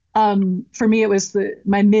for me, it was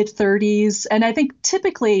my mid 30s. And I think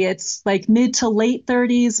typically it's like mid to late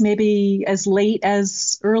 30s, maybe as late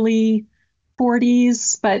as early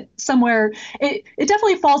 40s, but somewhere it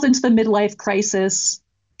definitely falls into the midlife crisis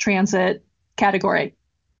transit category.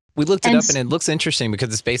 We looked it up and it looks interesting because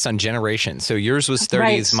it's based on generations. So yours was 30s,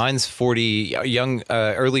 right. Mine's 40,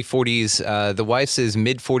 early 40s. The wife's is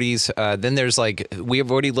mid 40s. Then there's we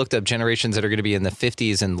have already looked up generations that are going to be in the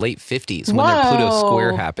 50s and late 50s when their Pluto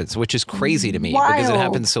square happens, which is crazy to me because it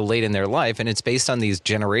happens so late in their life and it's based on these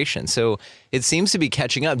generations. So it seems to be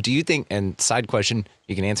catching up. Do you think, and side question,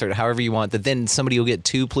 you can answer it however you want, that then somebody will get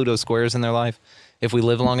 2 Pluto squares in their life? If we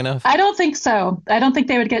live long enough? I don't think so. I don't think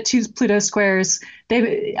they would get 2 Pluto squares.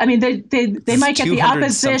 They might get the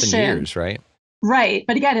opposition. Years, right? Right.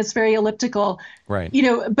 But again, it's very elliptical. Right.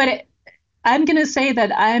 I'm going to say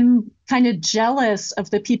that I'm kind of jealous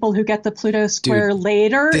of the people who get the Pluto square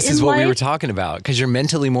later. This is what we were talking about because you're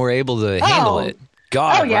mentally more able to handle it.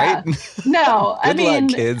 God, yeah. Right? No, Good luck,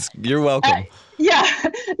 kids. You're welcome. Yeah.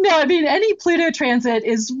 No, any Pluto transit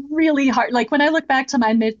is really hard. Like when I look back to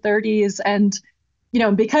my mid 30s and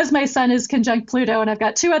because my sun is conjunct Pluto and I've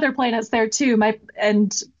got 2 other planets there too,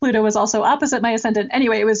 and Pluto was also opposite my ascendant.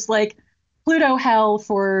 Anyway, it was like Pluto hell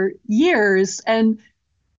for years. And,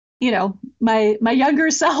 my younger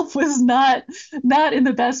self was not in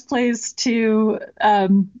the best place to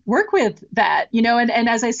work with that, and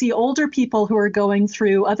as I see older people who are going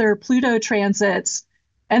through other Pluto transits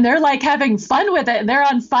and they're like having fun with it and they're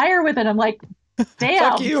on fire with it, I'm like,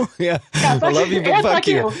 Damn. Fuck you. Yeah. I love you, but fuck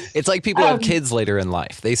you. It's like people have kids later in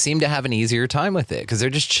life. They seem to have an easier time with it because they're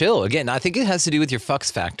just chill. Again, I think it has to do with your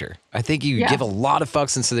fucks factor. I think you give a lot of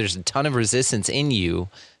fucks, and so there's a ton of resistance in you.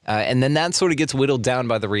 And then that sort of gets whittled down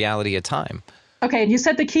by the reality of time. Okay, and you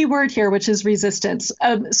said the key word here, which is resistance.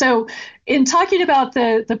 So in talking about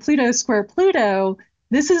the Pluto square Pluto,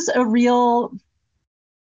 this is a real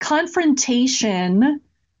confrontation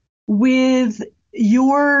with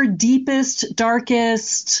your deepest,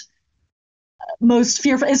 darkest, most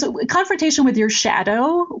fearful. Is confrontation with your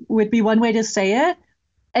shadow would be one way to say it.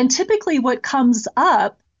 And typically what comes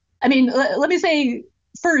up, I mean, let me say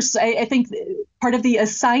first, I think part of the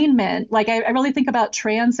assignment, like I really think about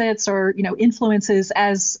transits or, influences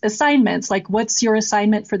as assignments. Like, what's your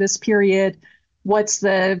assignment for this period? What's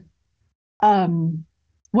the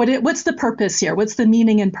what's the purpose here? What's the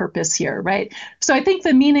meaning and purpose here, right? So I think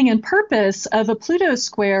the meaning and purpose of a Pluto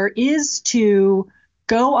square is to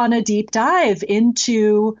go on a deep dive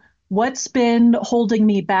into what's been holding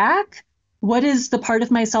me back. What is the part of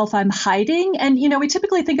myself I'm hiding? And, we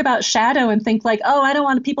typically think about shadow and think like, oh, I don't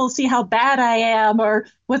want people to see how bad I am or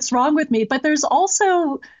what's wrong with me. But there's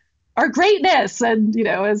also our greatness. And,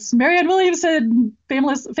 as Marianne Williamson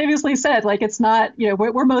famously said, like, it's not,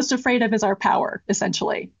 what we're most afraid of is our power,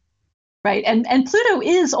 essentially. Right. And Pluto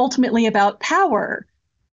is ultimately about power.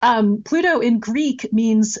 Pluto in Greek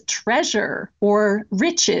means treasure or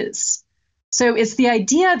riches. So it's the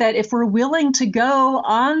idea that if we're willing to go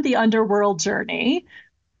on the underworld journey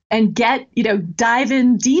and dive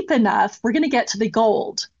in deep enough, we're going to get to the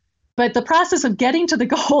gold. But the process of getting to the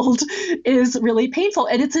gold is really painful,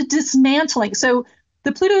 and it's a dismantling. So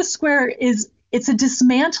the Pluto square it's a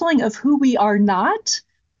dismantling of who we are not.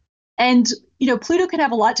 And, Pluto can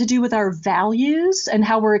have a lot to do with our values and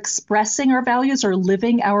how we're expressing our values or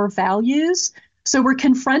living our values. So we're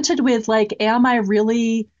confronted with like, am I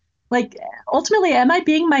really ultimately, am I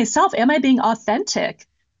being myself? Am I being authentic?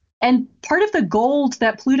 And part of the gold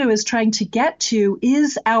that Pluto is trying to get to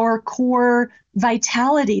is our core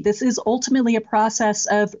vitality. This is ultimately a process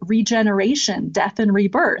of regeneration, death and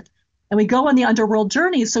rebirth. And we go on the underworld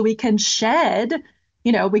journey so we can shed,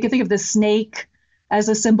 we can think of the snake as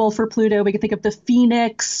a symbol for Pluto. We can think of the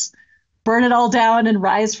phoenix, burn it all down and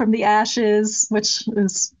rise from the ashes, which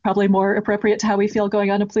is probably more appropriate to how we feel going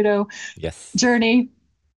on a Pluto journey.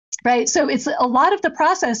 Right. So it's a lot of the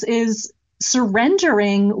process is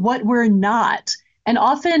surrendering what we're not. And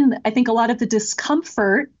often I think a lot of the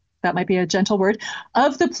discomfort, that might be a gentle word,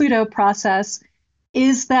 of the Pluto process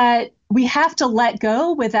is that we have to let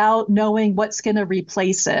go without knowing what's going to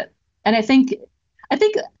replace it. And I think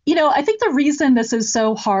the reason this is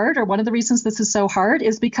so hard, or one of the reasons this is so hard,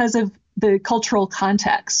 is because of the cultural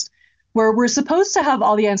context, where we're supposed to have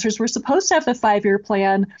all the answers. We're supposed to have the 5-year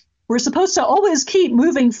plan. We're supposed to always keep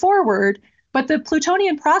moving forward, but the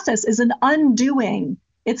Plutonian process is an undoing.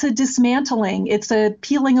 It's a dismantling. It's a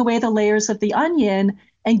peeling away the layers of the onion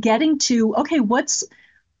and getting to, okay, what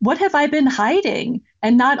have I been hiding?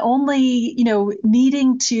 And not only,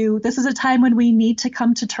 needing to, this is a time when we need to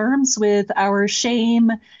come to terms with our shame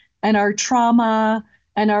and our trauma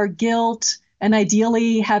and our guilt, and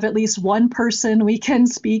ideally have at least one person we can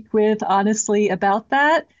speak with honestly about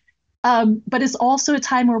that. But it's also a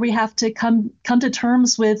time where we have to come to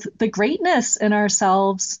terms with the greatness in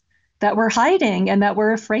ourselves that we're hiding and that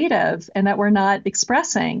we're afraid of and that we're not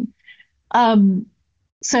expressing. Pretty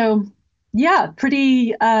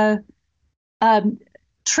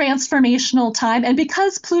transformational time. And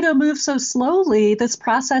because Pluto moves so slowly, this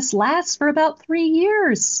process lasts for about 3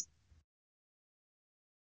 years.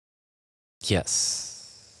 Yes.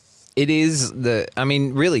 It is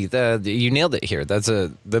you nailed it here. That's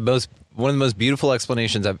one of the most beautiful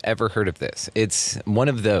explanations I've ever heard of this. It's one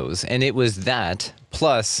of those. And it was that,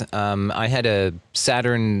 plus I had a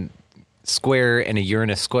Saturn square and a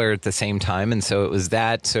Uranus square at the same time. And so it was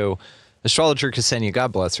that. So astrologer Ksenia,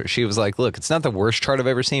 God bless her, she was like, look, it's not the worst chart I've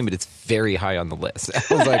ever seen, but it's very high on the list.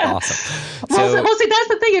 I was like, awesome. Well, see, that's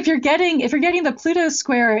the thing. If you're getting the Pluto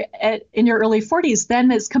square in your early 40s,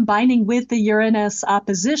 then it's combining with the Uranus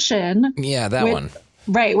opposition. Yeah, that one.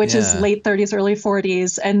 Right, which is late 30s, early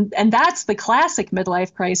 40s. And that's the classic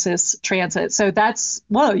midlife crisis transit. So that's,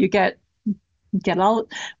 you get all,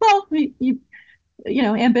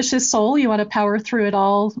 ambitious soul, you want to power through it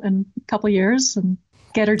all in a couple of years and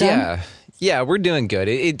get her done. Yeah, we're doing good.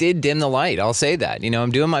 It did dim the light. I'll say that.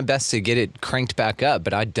 I'm doing my best to get it cranked back up,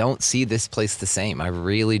 but I don't see this place the same. I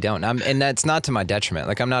really don't. And that's not to my detriment.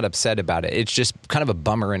 Like, I'm not upset about it. It's just kind of a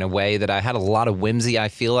bummer in a way that I had a lot of whimsy I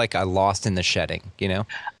feel like I lost in the shedding,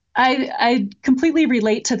 I completely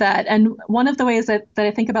relate to that. And one of the ways that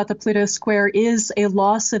I think about the Pluto square is a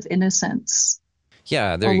loss of innocence.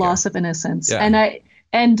 Yeah, there A you go. loss of innocence. Yeah.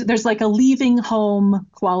 And there's like a leaving home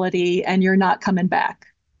quality, and you're not coming back.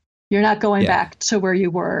 You're not going Yeah. back to where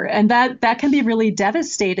you were. And that can be really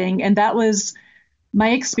devastating. And that was my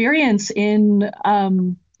experience in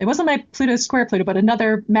it wasn't my Pluto square Pluto, but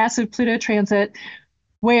another massive Pluto transit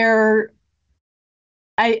where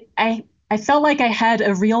I felt like I had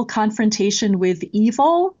a real confrontation with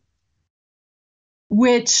evil,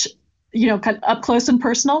 which, kind of up close and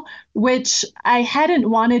personal, which I hadn't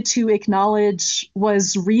wanted to acknowledge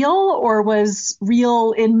was real or was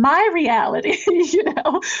real in my reality.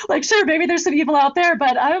 Like, sure, maybe there's some evil out there,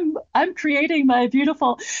 but I'm creating my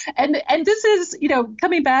beautiful, and this is,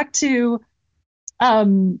 coming back to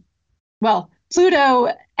Pluto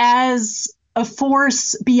as a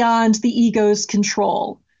force beyond the ego's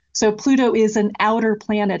control. So Pluto is an outer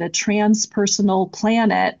planet, a transpersonal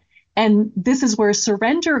planet. And this is where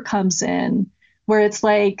surrender comes in, where it's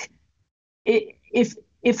like, if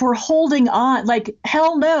we're holding on, like,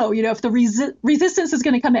 hell no, if the resistance is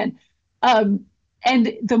going to come in.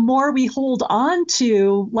 And the more we hold on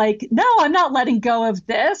to, like, no, I'm not letting go of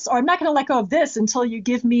this, or I'm not going to let go of this until you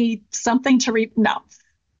give me something to no.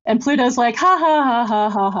 And Pluto's like, ha, ha, ha, ha,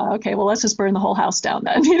 ha, ha. Okay, well, let's just burn the whole house down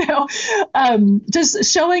then,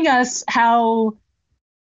 just showing us how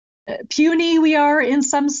puny we are in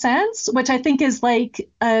some sense, which I think is like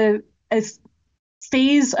a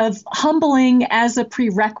phase of humbling as a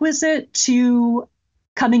prerequisite to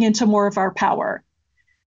coming into more of our power.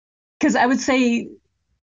 Because I would say,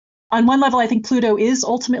 on one level, I think Pluto is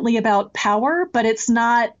ultimately about power, but it's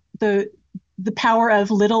not the power of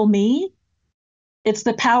little me. It's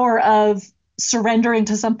the power of surrendering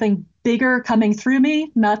to something bigger coming through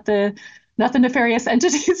me, not the nefarious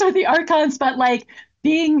entities or the archons, but like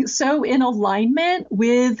being so in alignment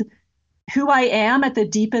with who I am at the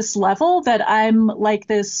deepest level that I'm like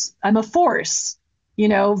this, I'm a force,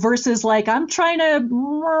 versus like I'm trying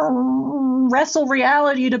to wrestle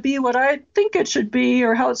reality to be what I think it should be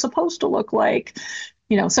or how it's supposed to look like,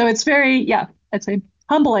 so it's very, I'd say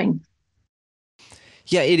humbling.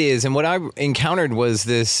 Yeah, it is. And what I encountered was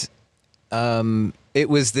this, it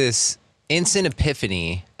was this instant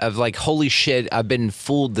epiphany of like, holy shit, I've been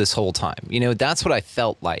fooled this whole time. That's what I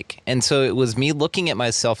felt like. And so it was me looking at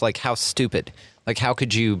myself like, how stupid, like, how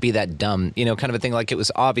could you be that dumb, kind of a thing. Like, it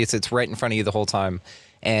was obvious, it's right in front of you the whole time.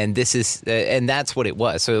 And this is, and that's what it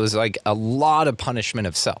was. So it was like a lot of punishment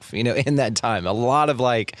of self, in that time, a lot of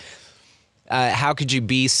like, how could you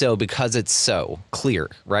be so, because it's so clear,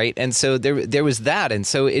 right? And so there was that. And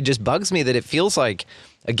so it just bugs me that it feels like,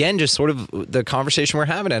 again, just sort of the conversation we're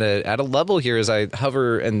having at a level here, as I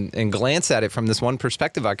hover and glance at it from this one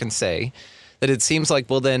perspective, I can say that it seems like,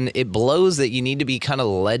 well, then it blows that you need to be kind of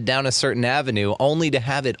led down a certain avenue only to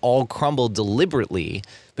have it all crumble deliberately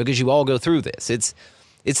because you all go through this.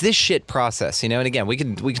 It's this shit process, and again, we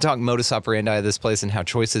can talk modus operandi of this place and how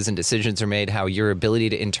choices and decisions are made, how your ability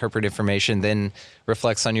to interpret information then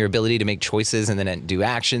reflects on your ability to make choices and then do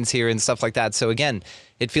actions here and stuff like that. So again,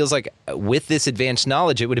 it feels like with this advanced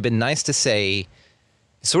knowledge, it would have been nice to say,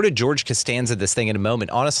 sort of George Costanza this thing in a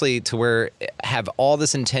moment, honestly, to where have all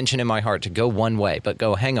this intention in my heart to go one way, but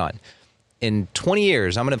go, hang on. In 20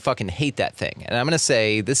 years, I'm going to fucking hate that thing. And I'm going to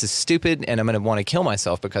say, this is stupid, and I'm going to want to kill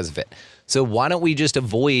myself because of it. So why don't we just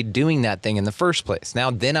avoid doing that thing in the first place? Now,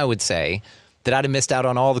 then I would say that I'd have missed out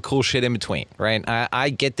on all the cool shit in between, right? I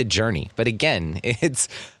get the journey. But again,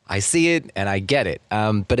 I see it and I get it.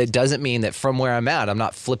 But it doesn't mean that from where I'm at, I'm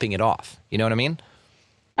not flipping it off. You know what I mean?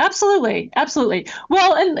 Absolutely. Absolutely.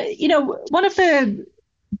 Well, and, one of the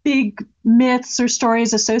big myths or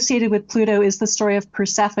stories associated with Pluto is the story of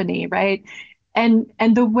Persephone, right? And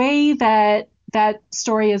the way that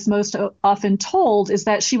story is most often told is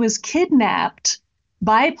that she was kidnapped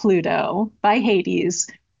by Pluto, by Hades,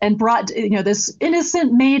 and brought, this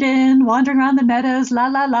innocent maiden wandering around the meadows, la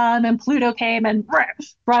la la, and then Pluto came and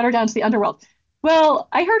brought her down to the underworld. Well,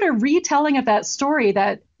 I heard a retelling of that story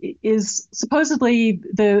that is supposedly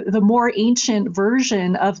the more ancient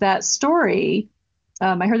version of that story.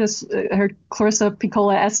 I heard Clarissa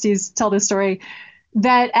Pinkola Estes tell this story,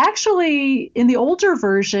 that actually in the older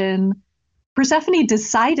version, Persephone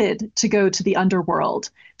decided to go to the underworld,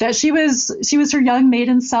 that she was her young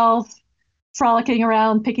maiden self frolicking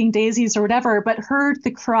around, picking daisies or whatever, but heard the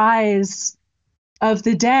cries of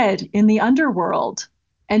the dead in the underworld.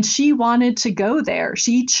 And she wanted to go there.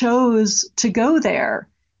 She chose to go there.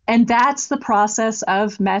 And that's the process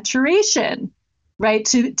of maturation, right?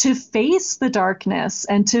 To face the darkness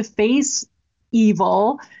and to face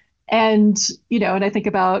evil And, and I think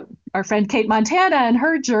about our friend Kate Montana and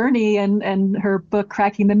her journey and her book,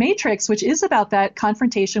 Cracking the Matrix, which is about that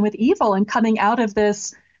confrontation with evil and coming out of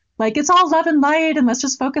this, like, it's all love and light and let's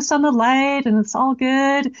just focus on the light and it's all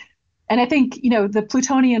good. And I think, the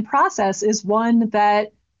Plutonian process is one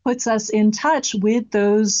that puts us in touch with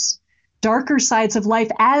those darker sides of life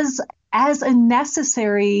as a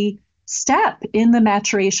necessary step in the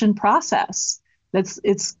maturation process.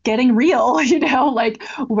 It's getting real, like,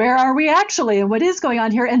 where are we actually and what is going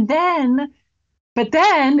on here? But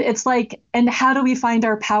then it's like, and how do we find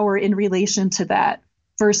our power in relation to that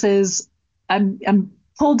versus I'm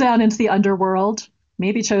pulled down into the underworld,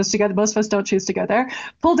 maybe chose to go, most of us don't choose to go there,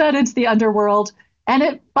 pulled down into the underworld and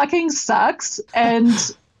it fucking sucks. And,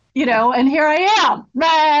 and here I am,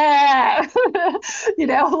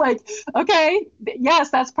 like, okay, yes,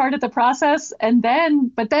 that's part of the process.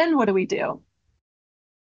 But then what do we do?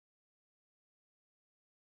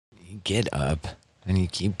 Get up and you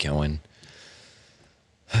keep going.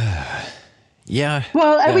 Yeah.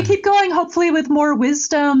 Well, and we keep going, hopefully with more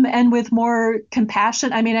wisdom and with more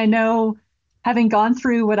compassion. I mean, I know, having gone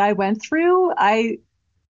through what I went through, I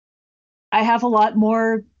have a lot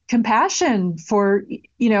more compassion for,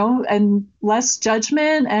 and less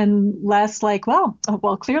judgment and less like, well,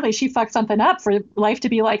 clearly she fucked something up for life to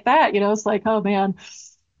be like that. It's like, oh man,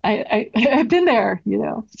 I've been there,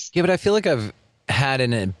 Yeah, but I feel like I've had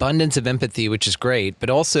an abundance of empathy, which is great, but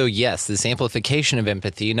also, yes, this amplification of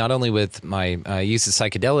empathy, not only with my use of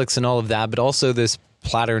psychedelics and all of that, but also this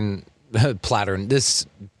Pluto,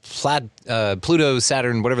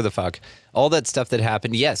 Saturn, whatever the fuck, all that stuff that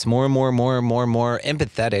happened. Yes, more and more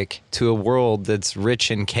empathetic to a world that's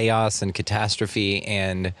rich in chaos and catastrophe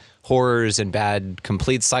and horrors and bad,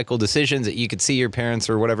 complete cycle decisions that you could see your parents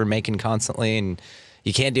or whatever making constantly, and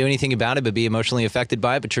you can't do anything about it but be emotionally affected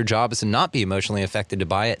by it, but your job is to not be emotionally affected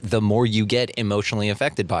by it the more you get emotionally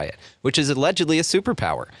affected by it, which is allegedly a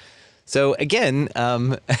superpower. So again,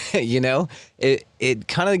 it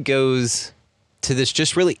kind of goes to this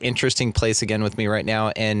just really interesting place again with me right now,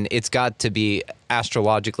 and it's got to be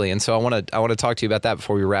astrologically. And so I want to talk to you about that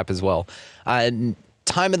before we wrap as well. Time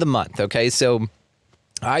of the month, okay? So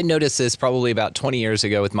I noticed this probably about 20 years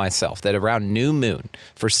ago with myself, that around new moon,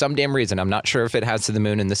 for some damn reason, I'm not sure if it has to the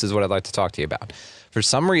moon, and this is what I'd like to talk to you about. For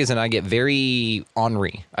some reason, I get very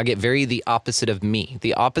ornery. I get very the opposite of me,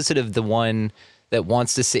 the opposite of the one that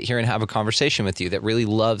wants to sit here and have a conversation with you, that really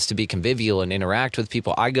loves to be convivial and interact with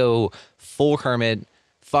people. I go full hermit,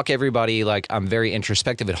 fuck everybody. Like, I'm very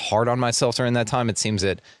introspective and hard on myself during that time. It seems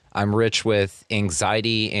that I'm rich with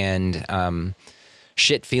anxiety and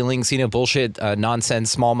shit feelings, bullshit,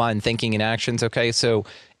 nonsense, small mind thinking and actions. Okay. So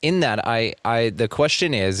in that, the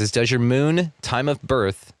question is does your moon time of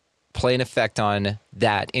birth play an effect on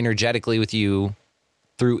that energetically with you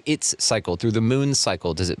through its cycle, through the moon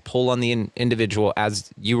cycle? Does it pull on the individual as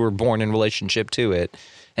you were born in relationship to it?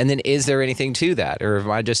 And then is there anything to that? Or am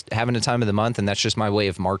I just having a time of the month and that's just my way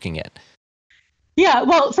of marking it? Yeah.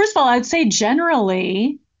 Well, first of all, I'd say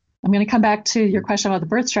generally, I'm going to come back to your question about the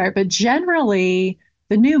birth chart, but generally,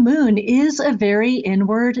 the new moon is a very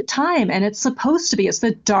inward time, and it's supposed to be. It's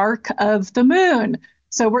the dark of the moon.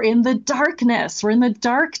 So we're in the darkness. We're in the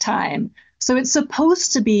dark time. So it's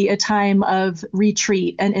supposed to be a time of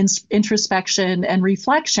retreat and introspection and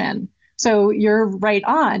reflection. So you're right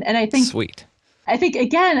on. And I think, sweet. I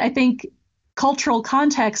think cultural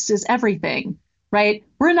context is everything, right?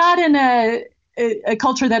 We're not in a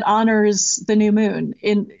culture that honors the new moon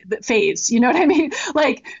in the phase. You know what I mean?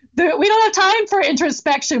 Like, we don't have time for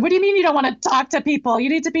introspection. What do you mean you don't want to talk to people? You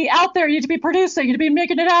need to be out there. You need to be producing. You need to be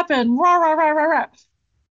making it happen. Rah, rah, rah, rah, rah.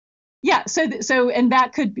 Yeah. So, and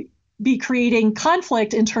that could be creating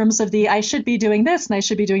conflict in terms of I should be doing this and I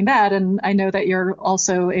should be doing that. And I know that you're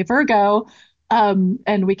also a Virgo,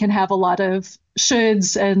 and we can have a lot of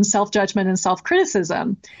shoulds and self-judgment and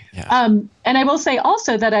self-criticism. Yeah. And I will say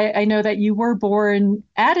also that I know that you were born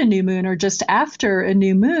at a new moon or just after a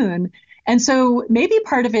new moon. And so maybe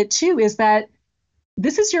part of it too is that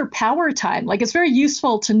this is your power time. Like, it's very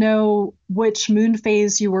useful to know which moon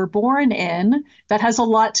phase you were born in. That has a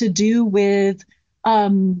lot to do with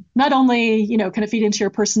not only, kind of feed into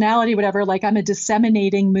your personality, whatever. Like, I'm a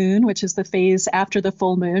disseminating moon, which is the phase after the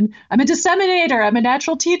full moon. I'm a disseminator. I'm a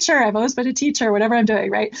natural teacher. I've always been a teacher, whatever I'm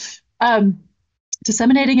doing, right?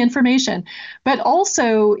 Disseminating information. But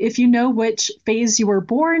also, if you know which phase you were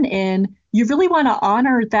born in, you really want to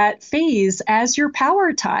honor that phase as your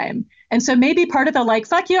power time. And so maybe part of the like,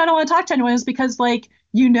 fuck you, I don't want to talk to anyone, is because like,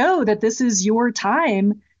 that this is your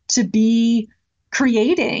time to be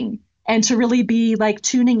creating and to really be like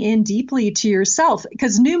tuning in deeply to yourself.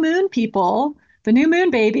 Because new moon people, The new moon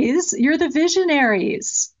babies, you're the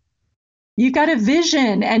visionaries. You've got a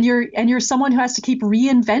vision, and you're someone who has to keep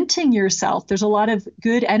reinventing yourself. There's a lot of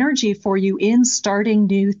good energy for you in starting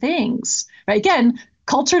new things. Right? Again,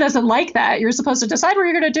 culture doesn't like that. You're supposed to decide what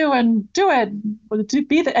you're going to do and do it.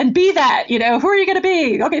 Be that. Who are you going to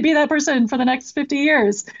be? Okay, be that person for the next 50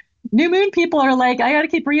 years. New moon people are like, I got to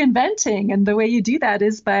keep reinventing, and the way you do that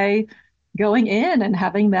is by going in and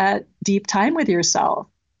having that deep time with yourself.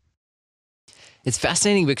 It's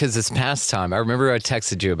fascinating because this past time, I remember I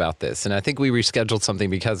texted you about this, and I think we rescheduled something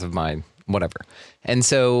because of my whatever. And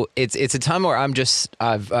so it's a time where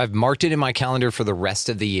I've marked it in my calendar for the rest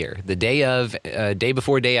of the year. The day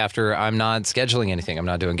before, day after, I'm not scheduling anything. I'm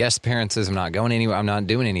not doing guest appearances. I'm not going anywhere. I'm not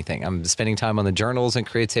doing anything. I'm spending time on the journals and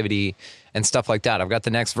creativity and stuff like that. I've got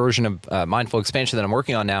the next version of Mindful Expansion that I'm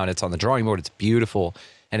working on now, and it's on the drawing board. It's beautiful.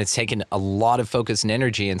 And it's taken a lot of focus and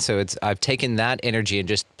energy. And so I've taken that energy and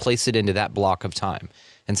just placed it into that block of time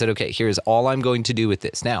and said, okay, here's all I'm going to do with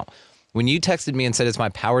this. Now, when you texted me and said it's my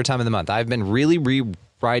power time of the month, I've been really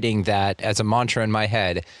rewriting that as a mantra in my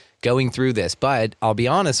head going through this. But I'll be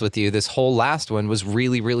honest with you, this whole last one was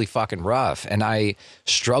really, really fucking rough. And I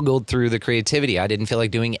struggled through the creativity. I didn't feel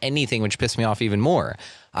like doing anything, which pissed me off even more.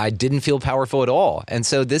 I didn't feel powerful at all. And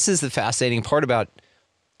so this is the fascinating part about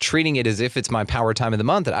treating it as if it's my power time of the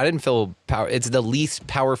month. That I didn't feel power. It's the least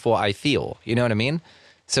powerful I feel. You know what I mean?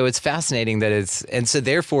 So it's fascinating that and so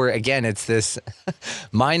therefore, again, it's this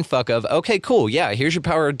mind fuck of, okay, cool. Yeah, here's your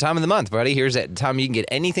power time of the month, buddy. Here's that time you can get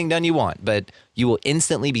anything done you want, but you will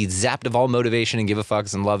instantly be zapped of all motivation and give a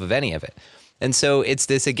fucks and love of any of it. And so it's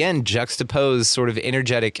this, again, juxtaposed sort of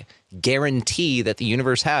energetic guarantee that the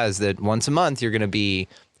universe has that once a month you're going to be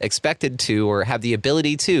expected to, or have the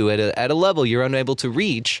ability to, at a level you're unable to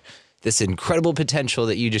reach, this incredible potential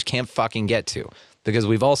that you just can't fucking get to, because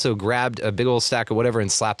we've also grabbed a big old stack of whatever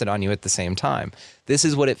and slapped it on you at the same time. This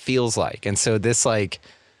is what it feels like. And so this, like,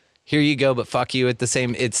 here you go, but fuck you at the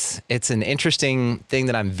same, it's an interesting thing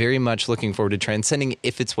that I'm very much looking forward to transcending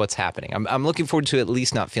if it's what's happening. I'm looking forward to at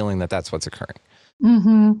least not feeling that that's what's occurring.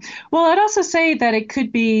 Mm-hmm. Well, I'd also say that it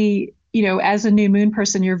could be, as a new moon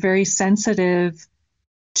person, you're very sensitive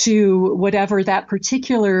to whatever that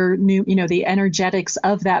particular the energetics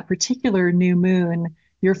of that particular new moon,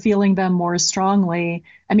 you're feeling them more strongly.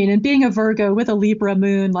 I mean, and being a Virgo with a Libra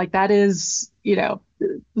moon, like that is,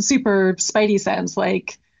 super spidey sense,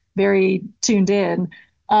 like very tuned in.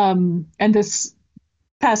 And this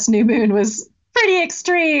past new moon was pretty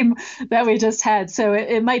extreme that we just had. So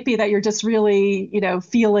it might be that you're just really,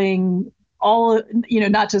 feeling all,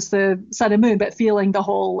 not just the sun and moon, but feeling the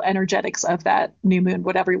whole energetics of that new moon,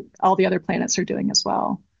 whatever all the other planets are doing as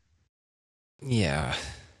well. Yeah.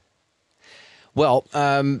 Well,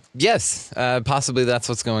 yes, possibly that's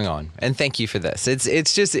what's going on. And thank you for this. It's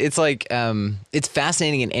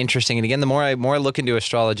fascinating and interesting. And again, the more I look into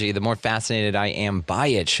astrology, the more fascinated I am by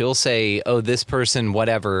it. She'll say, oh, this person,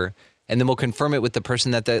 whatever. And then we'll confirm it with the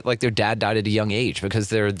person that like their dad died at a young age because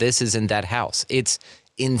this is in that house. It's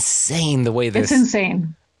insane the way this. It's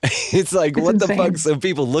insane. It's like, what the fuck? So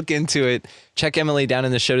people look into it. Check Emily down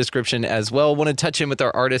in the show description as well. Want to touch in with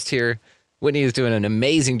our artist here. Whitney is doing an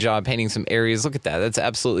amazing job painting some areas. Look at that. That's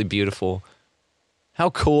absolutely beautiful. How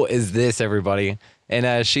cool is this, everybody?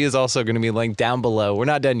 And she is also going to be linked down below. We're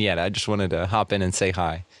not done yet. I just wanted to hop in and say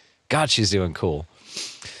hi. God, she's doing cool.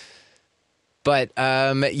 But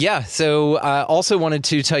yeah, so I also wanted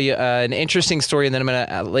to tell you an interesting story, and then I'm going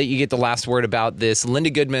to let you get the last word about this.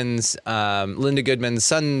 Linda Goodman's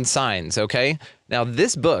Sun Signs, okay? Now,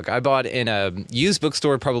 this book I bought in a used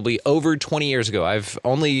bookstore probably over 20 years ago. I've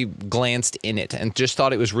only glanced in it and just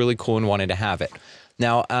thought it was really cool and wanted to have it.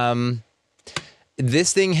 Now,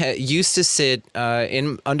 this thing used to sit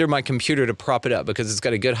under my computer to prop it up because it's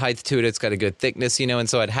got a good height to it. It's got a good thickness, and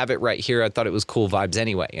so I'd have it right here. I thought it was cool vibes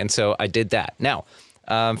anyway. And so I did that. Now,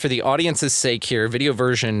 for the audience's sake here, video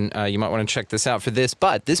version, you might want to check this out for this.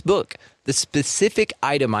 But this book, the specific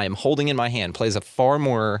item I am holding in my hand, plays a far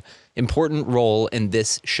more important role in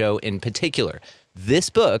this show in particular. This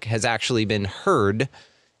book has actually been heard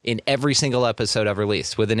in every single episode I've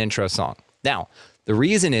released with an intro song. Now, the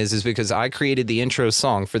reason is because I created the intro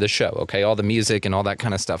song for the show, okay? All the music and all that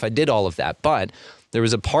kind of stuff. I did all of that, but there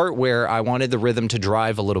was a part where I wanted the rhythm to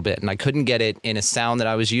drive a little bit, and I couldn't get it in a sound that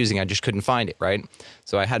I was using. I just couldn't find it, right?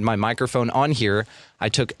 So I had my microphone on here. I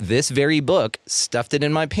took this very book, stuffed it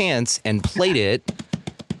in my pants, and played it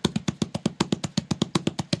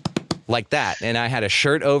like that. And I had a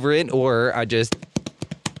shirt over it, or I just...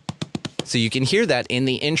 So you can hear that in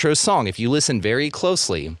the intro song. If you listen very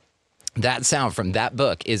closely, that sound from that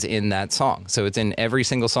book is in that song. So it's in every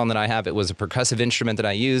single song that I have. It was a percussive instrument that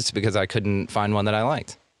I used because I couldn't find one that I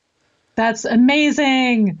liked. That's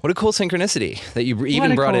amazing. What a cool synchronicity that you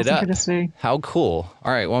even brought it up. How cool.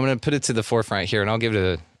 All right, well, I'm going to put it to the forefront here, and I'll give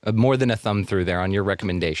it a more than a thumb through there on your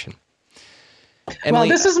recommendation. Emily,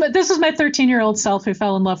 well, this is my 13-year-old self who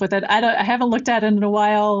fell in love with it. I haven't looked at it in a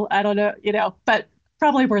while. I don't know, but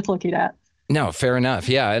probably worth looking at. No, fair enough.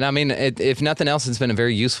 Yeah. And I mean, if nothing else, it's been a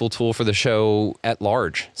very useful tool for the show at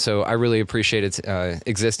large. So I really appreciate its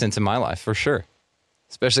existence in my life for sure,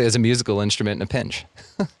 especially as a musical instrument in a pinch.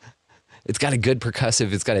 It's got a good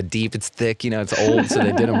percussive. It's got a deep, it's thick, it's old. So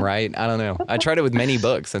they did them right. I don't know. I tried it with many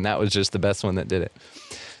books and that was just the best one that did it.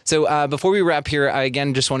 So before we wrap here, I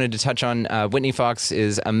again just wanted to touch on Whitney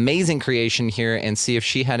Fox's amazing creation here and see if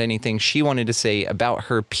she had anything she wanted to say about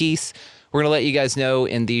her piece. We're going to let you guys know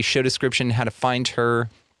in the show description how to find her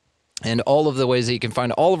and all of the ways that you can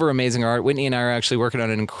find all of her amazing art. Whitney and I are actually working on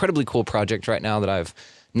an incredibly cool project right now that I've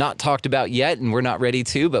not talked about yet, and we're not ready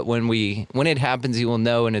to, but when it happens, you will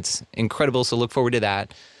know, and it's incredible, so look forward to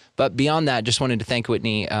that. But beyond that, just wanted to thank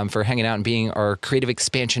Whitney for hanging out and being our creative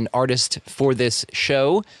expansion artist for this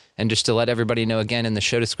show, and just to let everybody know again in the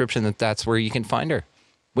show description that that's where you can find her.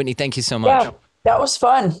 Whitney, thank you so much. Yeah, that was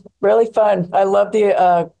fun. Really fun. I love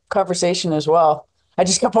the conversation as well. I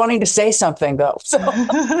just kept wanting to say something though. So.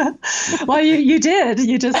 Well, you did.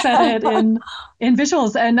 You just said it in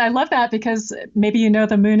visuals. And I love that because maybe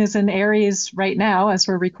the moon is in Aries right now as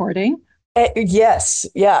we're recording. Yes.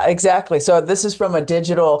 Yeah, exactly. So this is from a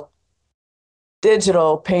digital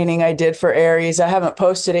painting I did for Aries. I haven't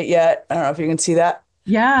posted it yet. I don't know if you can see that.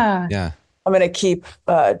 Yeah. Yeah. I'm going to keep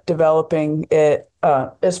developing it.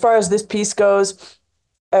 As far as this piece goes,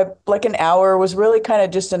 like an hour was really kind of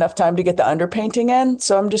just enough time to get the underpainting in.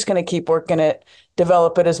 So I'm just going to keep working it,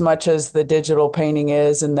 develop it as much as the digital painting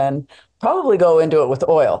is, and then probably go into it with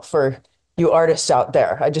oil for you artists out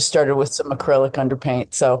there. I just started with some acrylic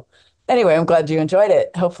underpaint. So anyway, I'm glad you enjoyed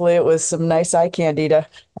it. Hopefully it was some nice eye candy to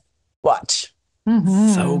watch. Mm-hmm.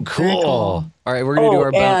 So cool. All right, we're going to do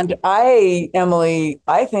our and Emily,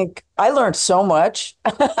 I think I learned so much.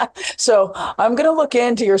 So I'm going to look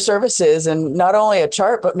into your services and not only a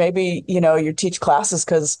chart, but maybe, you teach classes,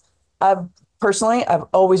 because I've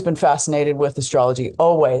always been fascinated with astrology,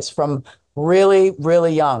 always, from really,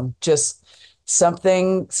 really young. Just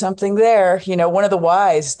something there, one of the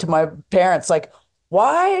whys to my parents, like,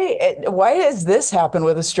 why does this happen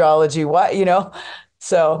with astrology? Why,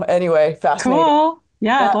 So anyway, fascinating. Cool.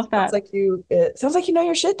 Yeah, I love that. It sounds like you know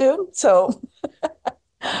your shit, dude. So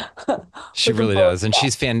she really does. And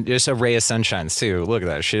she's just a ray of sunshine too. Look at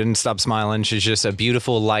that. She didn't stop smiling. She's just a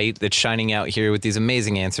beautiful light that's shining out here with these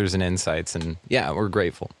amazing answers and insights. And yeah, we're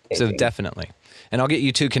grateful. So definitely. And I'll get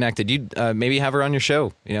you two connected. You maybe have her on your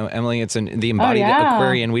show. Emily, it's the Embodied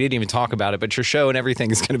Aquarian. We didn't even talk about it, but your show and everything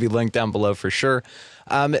is going to be linked down below for sure.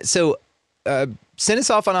 Send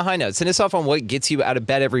us off on a high note. Send us off on what gets you out of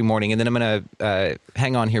bed every morning. And then I'm going to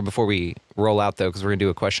hang on here before we roll out, though, because we're going to do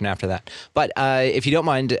a question after that. But if you don't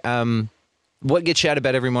mind, what gets you out of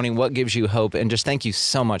bed every morning? What gives you hope? And just thank you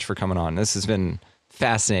so much for coming on. This has been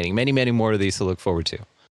fascinating. Many, many more of these to look forward to.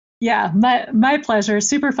 Yeah, my pleasure.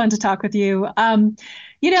 Super fun to talk with you. I'm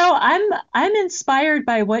inspired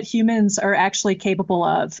by what humans are actually capable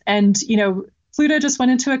of. And, Pluto just went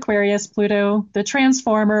into Aquarius, Pluto, the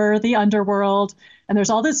transformer, the underworld, and there's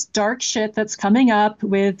all this dark shit that's coming up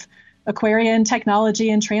with Aquarian technology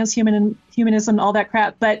and transhumanism, all that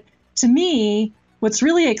crap. But to me, what's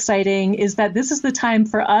really exciting is that this is the time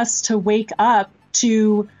for us to wake up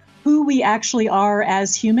to who we actually are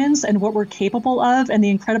as humans and what we're capable of, and the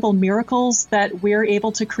incredible miracles that we're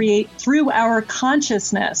able to create through our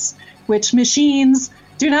consciousness, which machines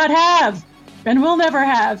do not have. And we'll never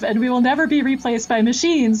have, and we will never be replaced by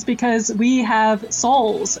machines, because we have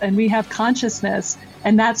souls and we have consciousness,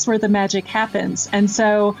 and that's where the magic happens. And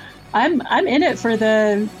so I'm in it for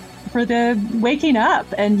the waking up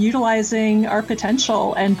and utilizing our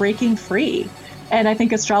potential and breaking free. And I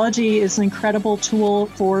think astrology is an incredible tool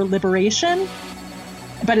for liberation,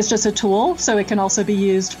 but it's just a tool, so it can also be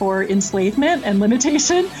used for enslavement and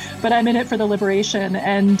limitation. But I'm in it for the liberation.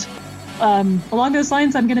 And along those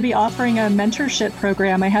lines, I'm going to be offering a mentorship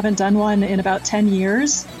program. I haven't done one in about 10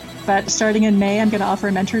 years, but starting in May, I'm going to offer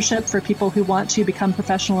a mentorship for people who want to become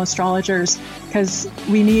professional astrologers, because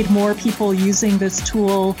we need more people using this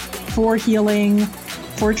tool for healing,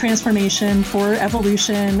 for transformation, for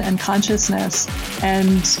evolution and consciousness.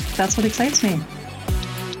 And that's what excites me.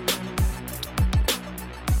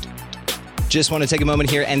 Just want to take a moment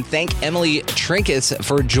here and thank Emily Trinkaus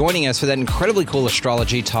for joining us for that incredibly cool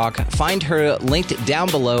astrology talk. Find her linked down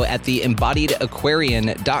below at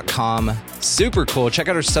theembodiedaquarian.com. Super cool. Check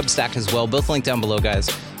out her Substack as well. Both linked down below, guys.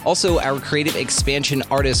 Also, our creative expansion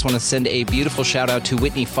artists want to send a beautiful shout out to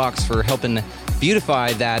Whitney Fox for helping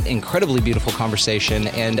beautify that incredibly beautiful conversation.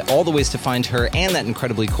 And all the ways to find her and that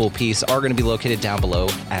incredibly cool piece are going to be located down below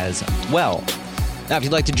as well. Now, if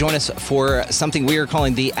you'd like to join us for something we are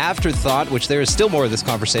calling the Afterthought, which there is still more of this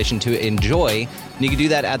conversation to enjoy, you can do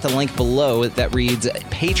that at the link below that reads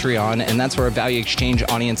Patreon, and that's where our Value Exchange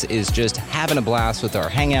audience is just having a blast with our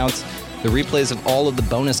hangouts, the replays of all of the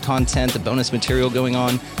bonus content, the bonus material going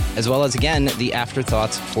on, as well as, again, the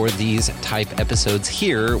afterthoughts for these type episodes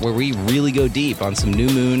here, where we really go deep on some new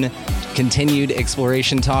moon, continued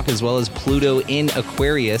exploration talk, as well as Pluto in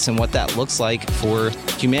Aquarius and what that looks like for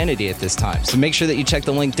humanity at this time. So make sure that you check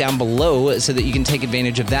the link down below so that you can take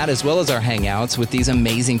advantage of that, as well as our hangouts with these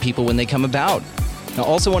amazing people when they come about. Now,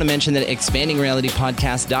 also want to mention that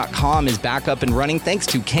expandingrealitypodcast.com is back up and running thanks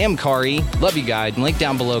to Cam Kari. Love you, guys. Link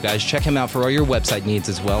down below, guys. Check him out for all your website needs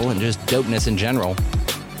as well, and just dopeness in general.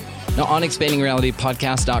 Now, on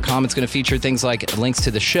expandingrealitypodcast.com, it's going to feature things like links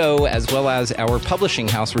to the show, as well as our publishing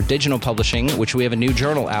house, Digital Publishing, which we have a new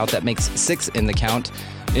journal out that makes 6 in the count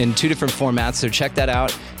in 2 different formats, so check that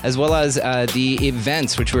out, as well as the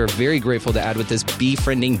events, which we're very grateful to add with this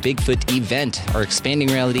Befriending Bigfoot event, our Expanding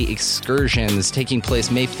Reality excursions taking place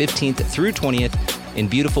May 15th through 20th in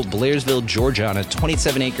beautiful Blairsville, Georgia, on a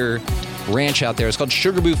 27-acre ranch out there. It's called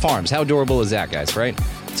Sugarboo Farms. How adorable is that, guys, right?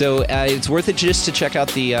 So it's worth it just to check out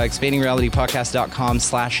the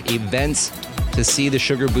expandingrealitypodcast.com/events to see the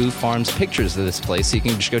Sugarboo Farms pictures of this place, so you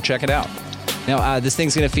can just go check it out. Now, this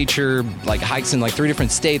thing's going to feature like hikes in like 3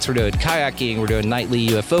 different states. We're doing kayaking, we're doing nightly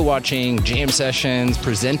UFO watching, jam sessions.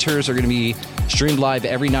 Presenters are going to be streamed live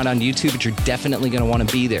every night on YouTube, but you're definitely going to want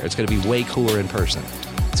to be there. It's going to be way cooler in person.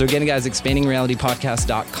 So again, guys,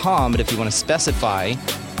 expandingrealitypodcast.com, but if you want to specify, you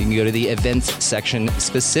can go to the events section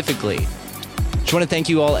specifically. Just want to thank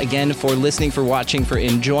you all again for listening, for watching, for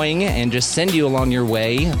enjoying, and just send you along your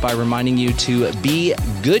way by reminding you to be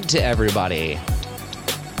good to everybody.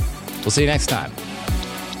 We'll see you next time.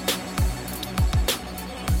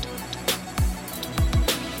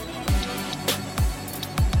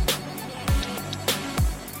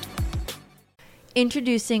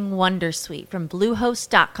 Introducing Wondersuite from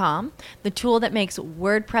Bluehost.com, the tool that makes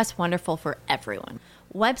WordPress wonderful for everyone.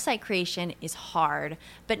 Website creation is hard,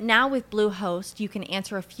 but now with Bluehost, you can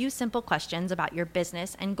answer a few simple questions about your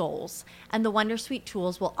business and goals, and the Wondersuite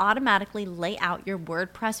tools will automatically lay out your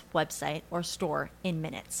WordPress website or store in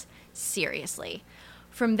minutes. Seriously.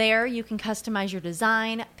 From there, you can customize your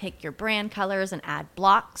design, pick your brand colors, and add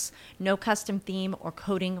blocks. No custom theme or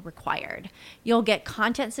coding required. You'll get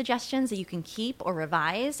content suggestions that you can keep or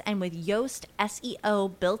revise, and with Yoast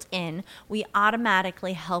SEO built in, we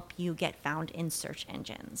automatically help you get found in search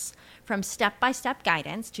engines. From step-by-step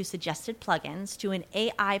guidance to suggested plugins to an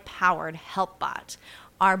AI-powered help bot,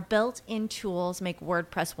 our built-in tools make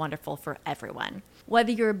WordPress wonderful for everyone.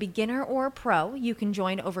 Whether you're a beginner or a pro, you can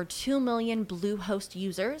join over 2 million Bluehost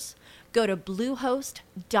users. Go to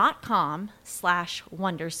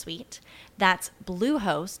bluehost.com/wondersuite. That's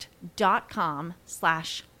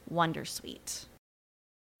bluehost.com/wondersuite.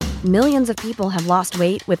 Millions of people have lost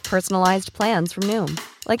weight with personalized plans from Noom,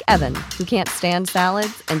 like Evan, who can't stand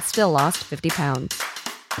salads and still lost 50 pounds.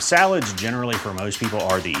 Salads generally for most people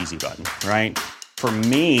are the easy button, right? For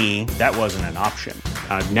me, that wasn't an option.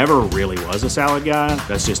 I never really was a salad guy.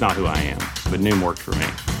 That's just not who I am. But Noom worked for me.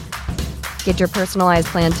 Get your personalized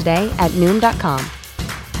plan today at Noom.com.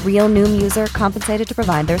 Real Noom user compensated to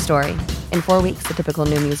provide their story. In 4 weeks, the typical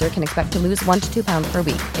Noom user can expect to lose 1 to 2 pounds per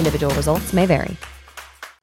week. Individual results may vary.